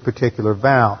this particular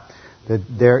vow, that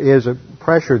there is a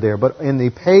pressure there. But in the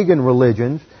pagan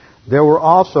religions, there were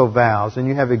also vows, and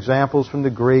you have examples from the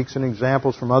Greeks and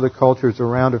examples from other cultures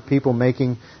around of people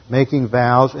making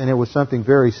vows, and it was something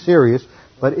very serious.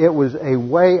 But it was a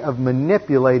way of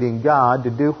manipulating God to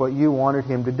do what you wanted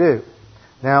Him to do.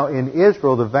 Now, in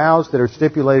Israel, the vows that are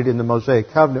stipulated in the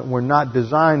Mosaic Covenant were not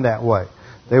designed that way.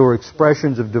 They were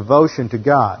expressions of devotion to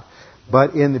God.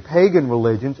 But in the pagan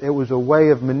religions, it was a way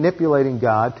of manipulating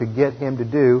God to get Him to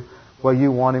do what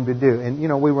you want Him to do. And,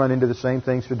 we run into the same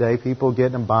things today. People get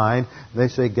in a bind. They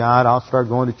say, God, I'll start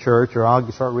going to church, or I'll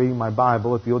start reading my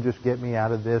Bible if you'll just get me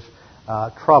out of this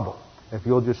trouble. If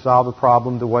you'll just solve the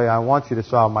problem the way I want you to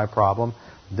solve my problem,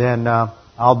 then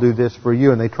I'll do this for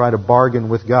you. And they try to bargain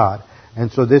with God.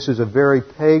 And so this is a very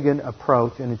pagan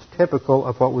approach, and it's typical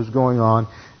of what was going on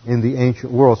in the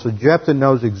ancient world. So Jephthah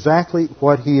knows exactly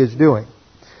what he is doing.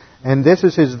 And this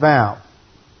is his vow.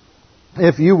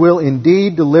 If you will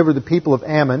indeed deliver the people of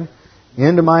Ammon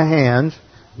into my hands,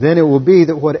 then it will be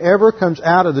that whatever comes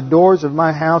out of the doors of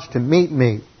my house to meet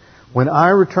me, when I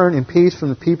return in peace from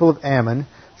the people of Ammon,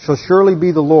 shall surely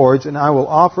be the Lord's, and I will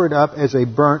offer it up as a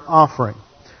burnt offering.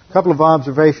 A couple of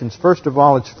observations. First of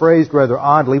all, it's phrased rather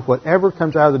oddly, whatever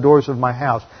comes out of the doors of my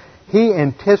house. He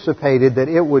anticipated that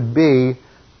it would be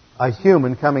a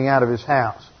human coming out of his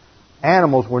house.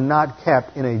 Animals were not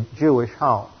kept in a Jewish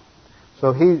home.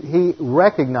 So he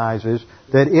recognizes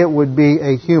that it would be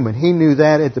a human. He knew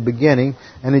that at the beginning,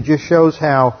 and it just shows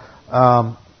how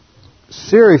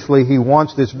seriously he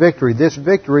wants this victory. This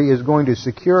victory is going to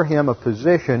secure him a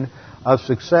position of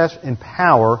success and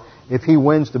power if he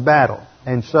wins the battle.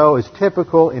 And so, as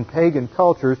typical in pagan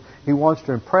cultures, he wants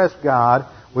to impress God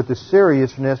with the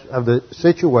seriousness of the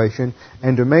situation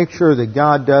and to make sure that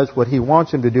God does what He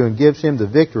wants Him to do and gives him the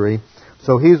victory.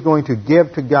 So he's going to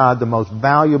give to God the most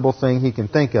valuable thing he can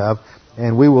think of,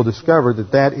 and we will discover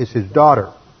that that is his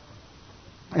daughter.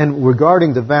 And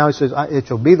regarding the vow, he says, it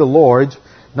shall be the Lord's,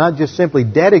 not just simply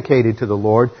dedicated to the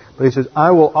Lord, but he says,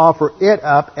 I will offer it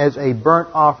up as a burnt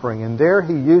offering. And there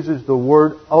he uses the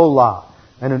word olah.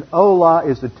 And an olah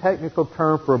is the technical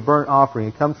term for a burnt offering.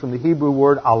 It comes from the Hebrew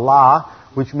word alah,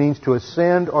 which means to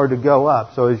ascend or to go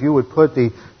up. So as you would put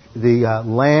the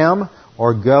lamb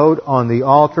or goat on the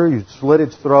altar, you'd slit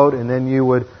its throat, and then you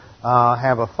would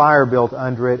have a fire built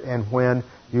under it. And when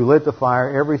you lit the fire,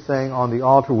 everything on the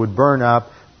altar would burn up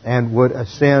and would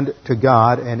ascend to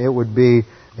God, and it would be,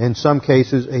 in some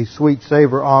cases, a sweet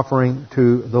savor offering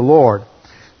to the Lord.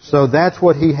 So that's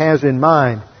what he has in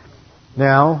mind.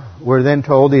 Now, we're then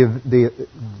told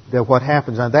that what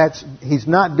happens. Now, he's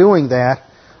not doing that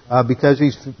because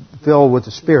he's filled with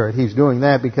the Spirit. He's doing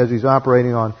that because he's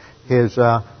operating on his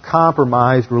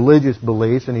compromised religious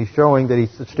beliefs, and he's showing that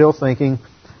he's still thinking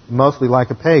mostly like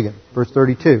a pagan. Verse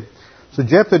 32. So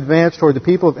Jephthah advanced toward the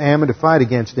people of Ammon to fight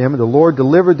against them, and the Lord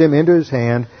delivered them into his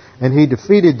hand, and he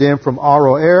defeated them from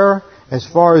Aroer as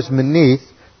far as Meneth,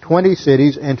 20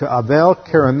 cities, and to Abel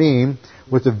Keramim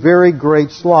with a very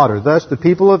great slaughter. Thus the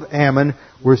people of Ammon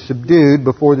were subdued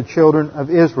before the children of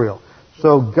Israel.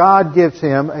 So God gives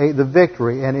him the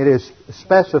victory, and it is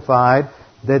specified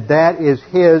that that is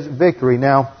his victory.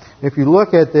 Now, if you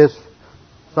look at this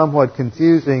somewhat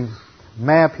confusing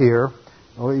map here,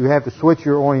 you have to switch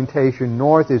your orientation.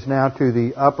 North is now to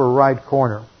the upper right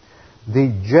corner. The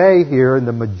J here in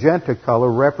the magenta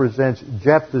color represents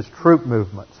Jephthah's troop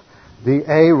movements. The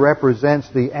A represents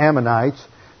the Ammonites.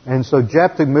 And so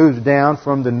Jephthah moves down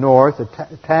from the north,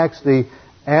 attacks the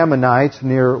Ammonites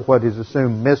near what is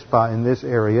assumed Mizpah in this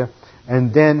area,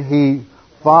 and then he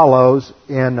follows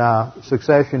in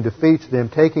succession, defeats them,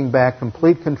 taking back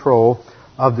complete control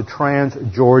of the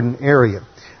Transjordan area.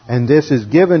 And this is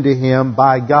given to him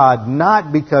by God,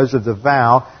 not because of the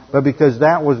vow, but because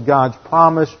that was God's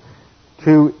promise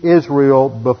to Israel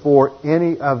before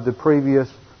any of the previous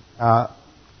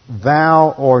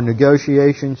vow or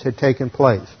negotiations had taken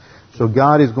place. So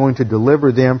God is going to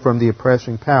deliver them from the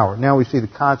oppressing power. Now we see the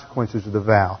consequences of the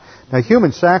vow. Now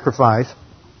human sacrifice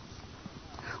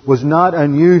was not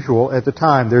unusual at the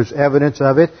time. There's evidence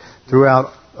of it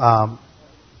throughout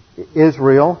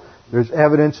Israel. There's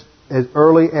evidence as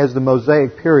early as the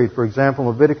Mosaic period. For example,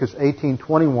 in Leviticus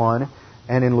 18:21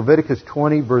 and in Leviticus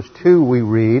 20 verse 2 we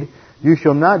read, "You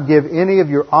shall not give any of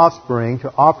your offspring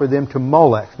to offer them to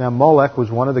Molech." Now Molech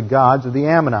was one of the gods of the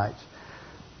Ammonites.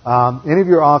 "Any of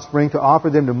your offspring to offer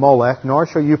them to Molech, nor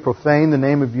shall you profane the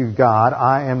name of your God.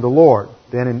 I am the Lord."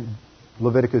 Then in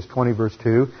Leviticus 20 verse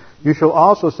 2, "You shall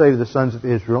also say to the sons of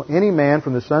Israel, any man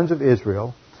from the sons of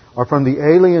Israel, or from the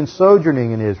alien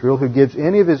sojourning in Israel, who gives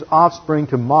any of his offspring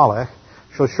to Molech,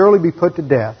 shall surely be put to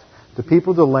death. The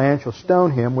people of the land shall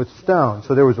stone him with stones."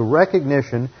 So there was a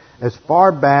recognition as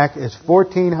far back as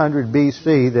 1400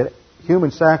 BC that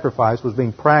human sacrifice was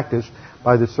being practiced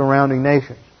by the surrounding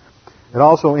nations. It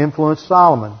also influenced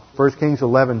Solomon. 1 Kings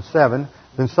 11:7.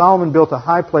 "Then Solomon built a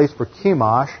high place for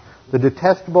Chemosh, the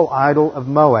detestable idol of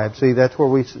Moab." See, that's where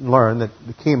we learn that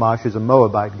Chemosh is a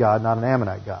Moabite god, not an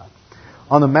Ammonite god.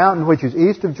 "On the mountain which is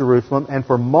east of Jerusalem, and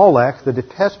for Molech, the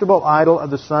detestable idol of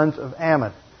the sons of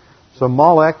Ammon." So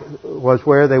Molech was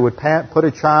where they would put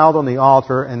a child on the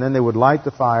altar, and then they would light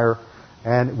the fire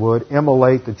and would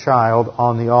immolate the child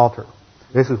on the altar.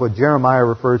 This is what Jeremiah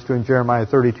refers to in Jeremiah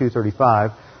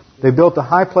 32:35. "They built the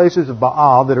high places of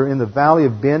Baal that are in the valley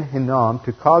of Ben Hinnom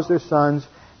to cause their sons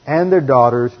and their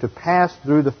daughters to pass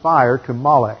through the fire to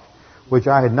Molech, which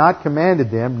I had not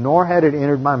commanded them, nor had it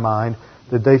entered my mind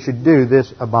that they should do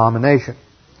this abomination."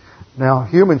 Now,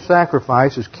 human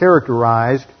sacrifice has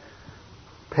characterized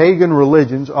pagan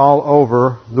religions all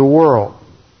over the world.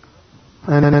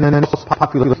 And it's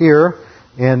popular here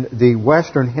in the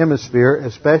Western Hemisphere,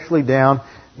 especially down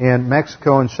in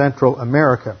Mexico and Central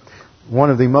America. One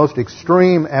of the most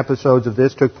extreme episodes of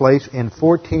this took place in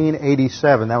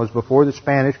 1487. That was before the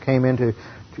Spanish came in to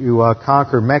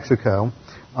conquer Mexico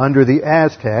under the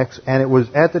Aztecs, and it was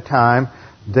at the time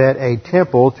that a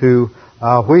temple to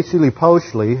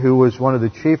Huitzilopochtli, who was one of the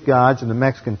chief gods in the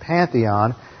Mexican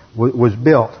pantheon, was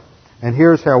built. And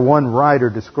here's how one writer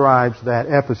describes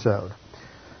that episode.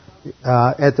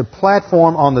 At the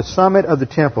platform on the summit of the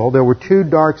temple, there were two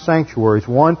dark sanctuaries,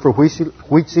 one for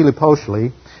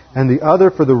Huitzilopochtli and the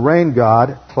other for the rain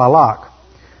god Tlaloc.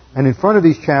 And in front of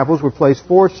these chapels were placed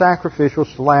 4 sacrificial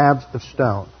slabs of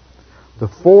stone. The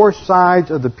 4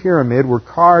 sides of the pyramid were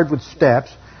carved with steps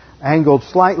angled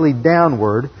slightly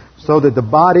downward so that the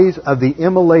bodies of the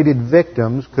immolated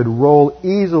victims could roll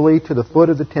easily to the foot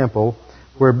of the temple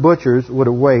where butchers would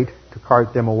await to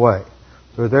cart them away.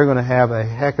 So they're going to have a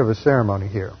heck of a ceremony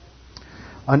here.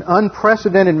 An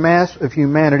unprecedented mass of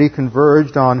humanity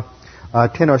converged on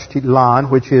Tenochtitlan,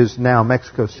 which is now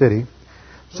Mexico City,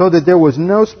 so that there was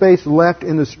no space left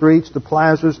in the streets, the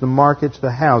plazas, the markets,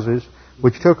 the houses,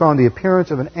 which took on the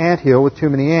appearance of an anthill with too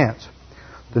many ants.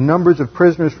 The numbers of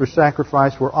prisoners for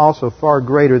sacrifice were also far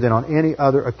greater than on any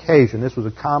other occasion. This was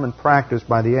a common practice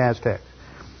by the Aztecs.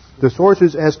 The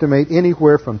sources estimate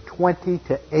anywhere from 20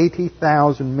 to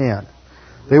 80,000 men.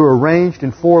 They were arranged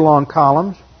in 4 long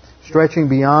columns, stretching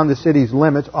beyond the city's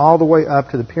limits all the way up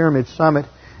to the pyramid summit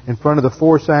in front of the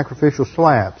 4 sacrificial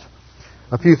slabs.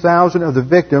 A few thousand of the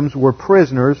victims were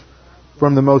prisoners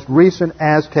from the most recent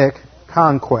Aztec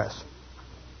conquests.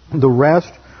 The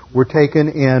rest were taken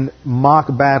in mock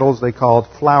battles they called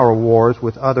flower wars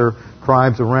with other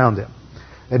tribes around them.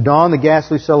 At dawn, the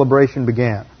ghastly celebration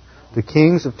began. The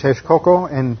kings of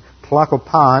Texcoco and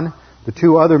Tlacopan The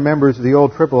two other members of the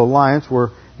old Triple Alliance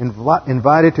were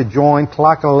invited to join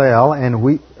Tlacaelel and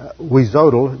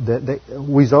Huizotl.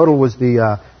 Huizotl was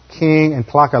the king, and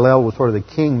Tlacaelel was sort of the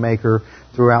kingmaker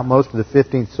throughout most of the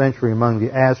 15th century among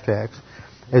the Aztecs,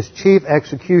 as chief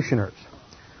executioners.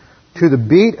 To the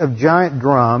beat of giant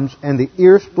drums and the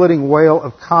ear-splitting wail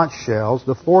of conch shells,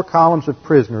 the 4 columns of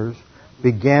prisoners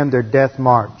began their death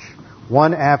march.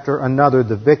 One after another,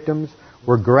 the victims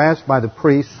were grasped by the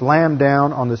priests, slammed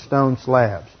down on the stone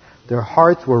slabs. Their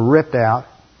hearts were ripped out,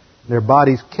 their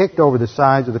bodies kicked over the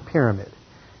sides of the pyramid.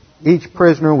 Each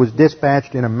prisoner was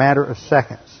dispatched in a matter of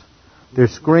seconds, their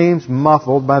screams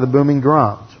muffled by the booming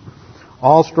drums.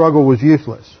 All struggle was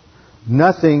useless.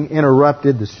 Nothing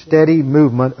interrupted the steady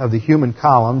movement of the human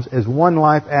columns as one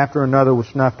life after another was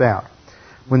snuffed out.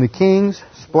 When the kings,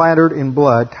 splattered in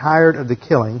blood, tired of the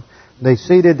killing, they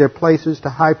ceded their places to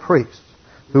high priests,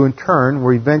 who in turn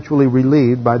were eventually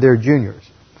relieved by their juniors.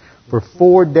 For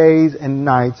 4 days and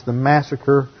nights the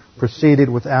massacre proceeded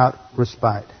without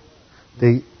respite.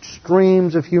 The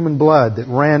streams of human blood that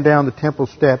ran down the temple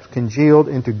steps congealed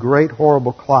into great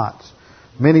horrible clots.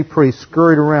 Many priests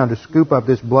scurried around to scoop up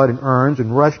this blood in urns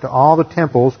and rushed to all the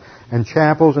temples and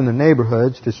chapels in the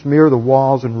neighborhoods to smear the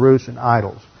walls and roofs and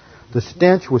idols. The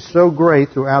stench was so great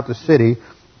throughout the city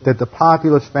that the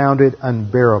populace found it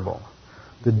unbearable.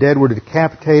 The dead were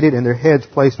decapitated and their heads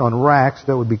placed on racks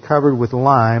that would be covered with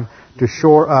lime to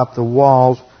shore up the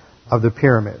walls of the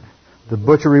pyramid. The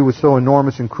butchery was so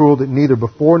enormous and cruel that neither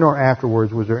before nor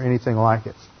afterwards was there anything like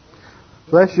it.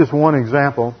 So that's just one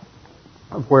example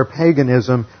of where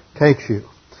paganism takes you.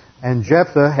 And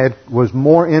Jephthah was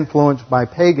more influenced by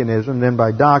paganism than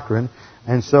by doctrine,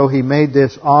 and so he made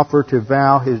this offer to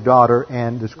vow his daughter,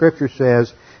 and the Scripture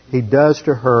says he does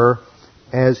to her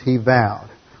as he vowed.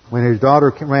 When his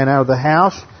daughter ran out of the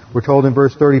house, we're told in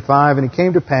verse 35, and it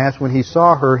came to pass, when he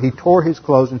saw her, he tore his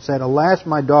clothes and said, "Alas,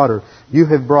 my daughter, you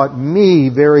have brought me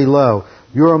very low.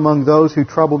 You're among those who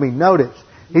trouble me." Notice,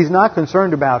 he's not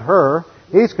concerned about her,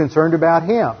 he's concerned about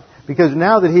him. Because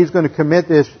now that he's going to commit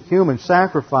this human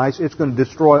sacrifice, it's going to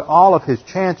destroy all of his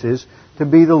chances to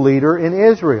be the leader in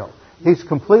Israel. He's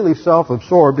completely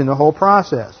self-absorbed in the whole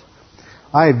process.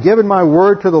 "I have given my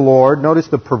word to the Lord." Notice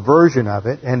the perversion of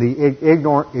it and the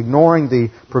ignoring the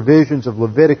provisions of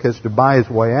Leviticus to buy his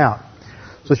way out.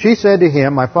 So she said to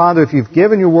him, "My father, if you've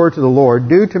given your word to the Lord,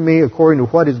 do to me according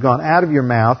to what has gone out of your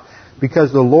mouth,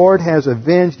 because the Lord has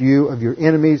avenged you of your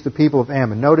enemies, the people of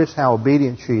Ammon." Notice how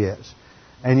obedient she is.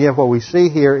 And yet what we see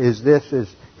here is this is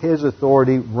his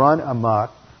authority run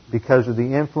amok because of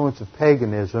the influence of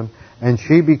paganism, and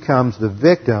she becomes the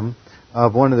victim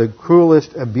of one of the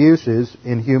cruelest abuses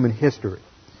in human history.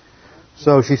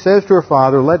 So she says to her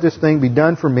father, "Let this thing be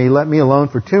done for me. Let me alone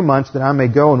for 2 months, that I may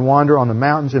go and wander on the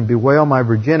mountains and bewail my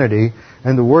virginity."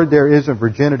 And the word there isn't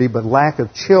virginity, but lack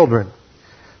of children.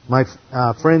 My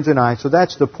friends and I, so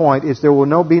that's the point, is there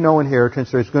will be no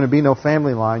inheritance. There's going to be no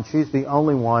family line. She's the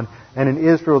only one. And in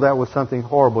Israel, that was something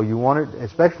horrible. You wanted,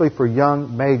 especially for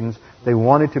young maidens, they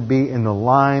wanted to be in the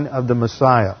line of the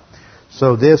Messiah.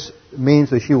 So this means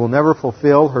that she will never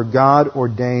fulfill her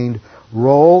God-ordained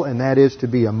role, and that is to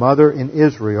be a mother in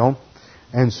Israel.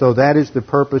 And so that is the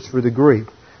purpose for the grief.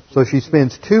 So she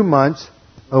spends 2 months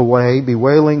away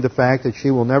bewailing the fact that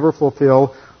she will never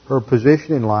fulfill her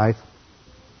position in life.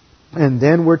 And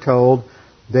then we're told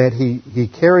that he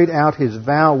carried out his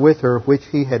vow with her, which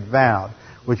he had vowed,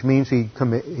 which means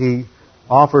he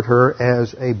offered her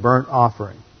as a burnt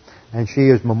offering. And she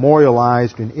is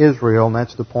memorialized in Israel, and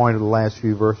that's the point of the last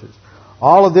few verses.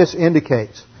 All of this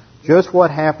indicates just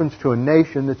what happens to a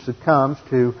nation that succumbs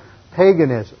to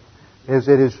paganism, is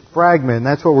it is fragmented. And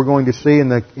that's what we're going to see in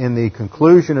the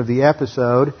conclusion of the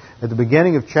episode. At the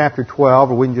beginning of chapter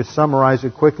 12, or we can just summarize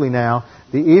it quickly now,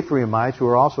 the Ephraimites, who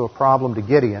are also a problem to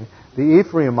Gideon, the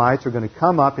Ephraimites are going to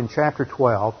come up in chapter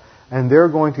 12, and they're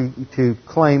going to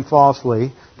claim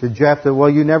falsely to Jephthah, "Well,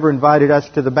 you never invited us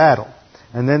to the battle."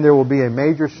 And then there will be a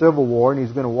major civil war, and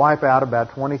he's going to wipe out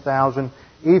about 20,000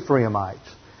 Ephraimites.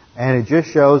 And it just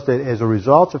shows that as a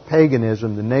result of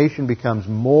paganism, the nation becomes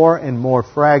more and more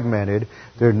fragmented.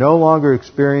 They're no longer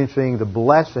experiencing the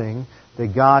blessing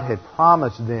that God had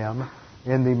promised them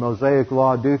in the Mosaic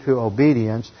Law due to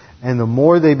obedience. And the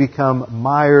more they become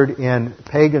mired in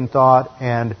pagan thought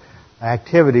and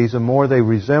activities, the more they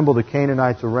resemble the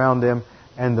Canaanites around them,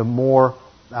 and the more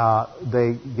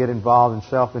they get involved in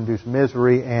self-induced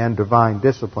misery and divine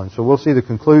discipline. So we'll see the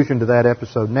conclusion to that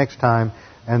episode next time,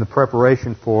 and the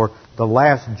preparation for the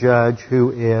last judge, who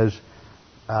is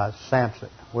Samson,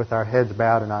 with our heads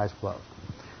bowed and eyes closed.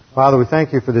 Father, we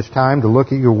thank you for this time to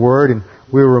look at your word, and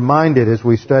we're reminded as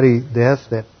we study this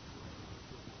that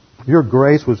Your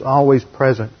grace was always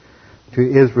present to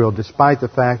Israel, despite the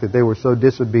fact that they were so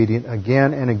disobedient.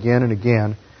 Again and again and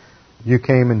again, you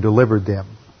came and delivered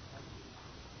them.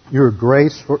 Your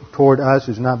grace toward us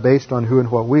is not based on who and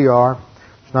what we are.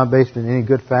 It's not based on any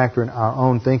good factor in our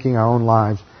own thinking, our own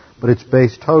lives, but it's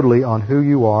based totally on who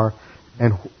you are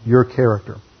and your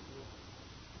character.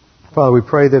 Father, we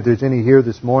pray that if there's any here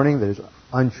this morning that is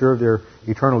unsure of their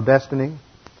eternal destiny,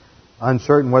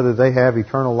 uncertain whether they have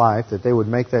eternal life, that they would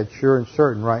make that sure and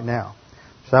certain right now.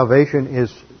 Salvation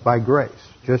is by grace.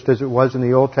 Just as it was in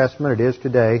the Old Testament, it is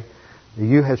today.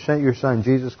 You have sent your Son,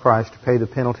 Jesus Christ, to pay the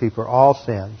penalty for all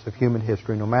sins of human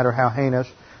history, no matter how heinous,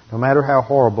 no matter how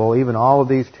horrible, even all of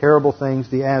these terrible things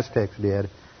the Aztecs did.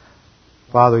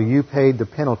 Father, you paid the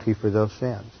penalty for those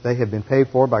sins. They have been paid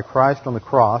for by Christ on the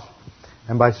cross,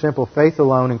 and by simple faith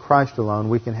alone in Christ alone,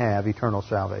 we can have eternal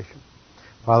salvation.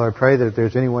 Father, I pray that if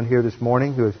there's anyone here this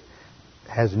morning who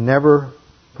has never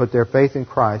put their faith in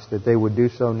Christ, that they would do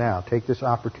so now. Take this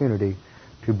opportunity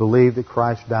to believe that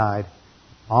Christ died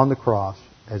on the cross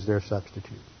as their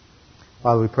substitute.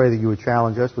 Father, we pray that you would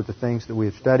challenge us with the things that we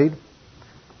have studied.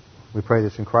 We pray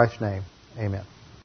this in Christ's name. Amen.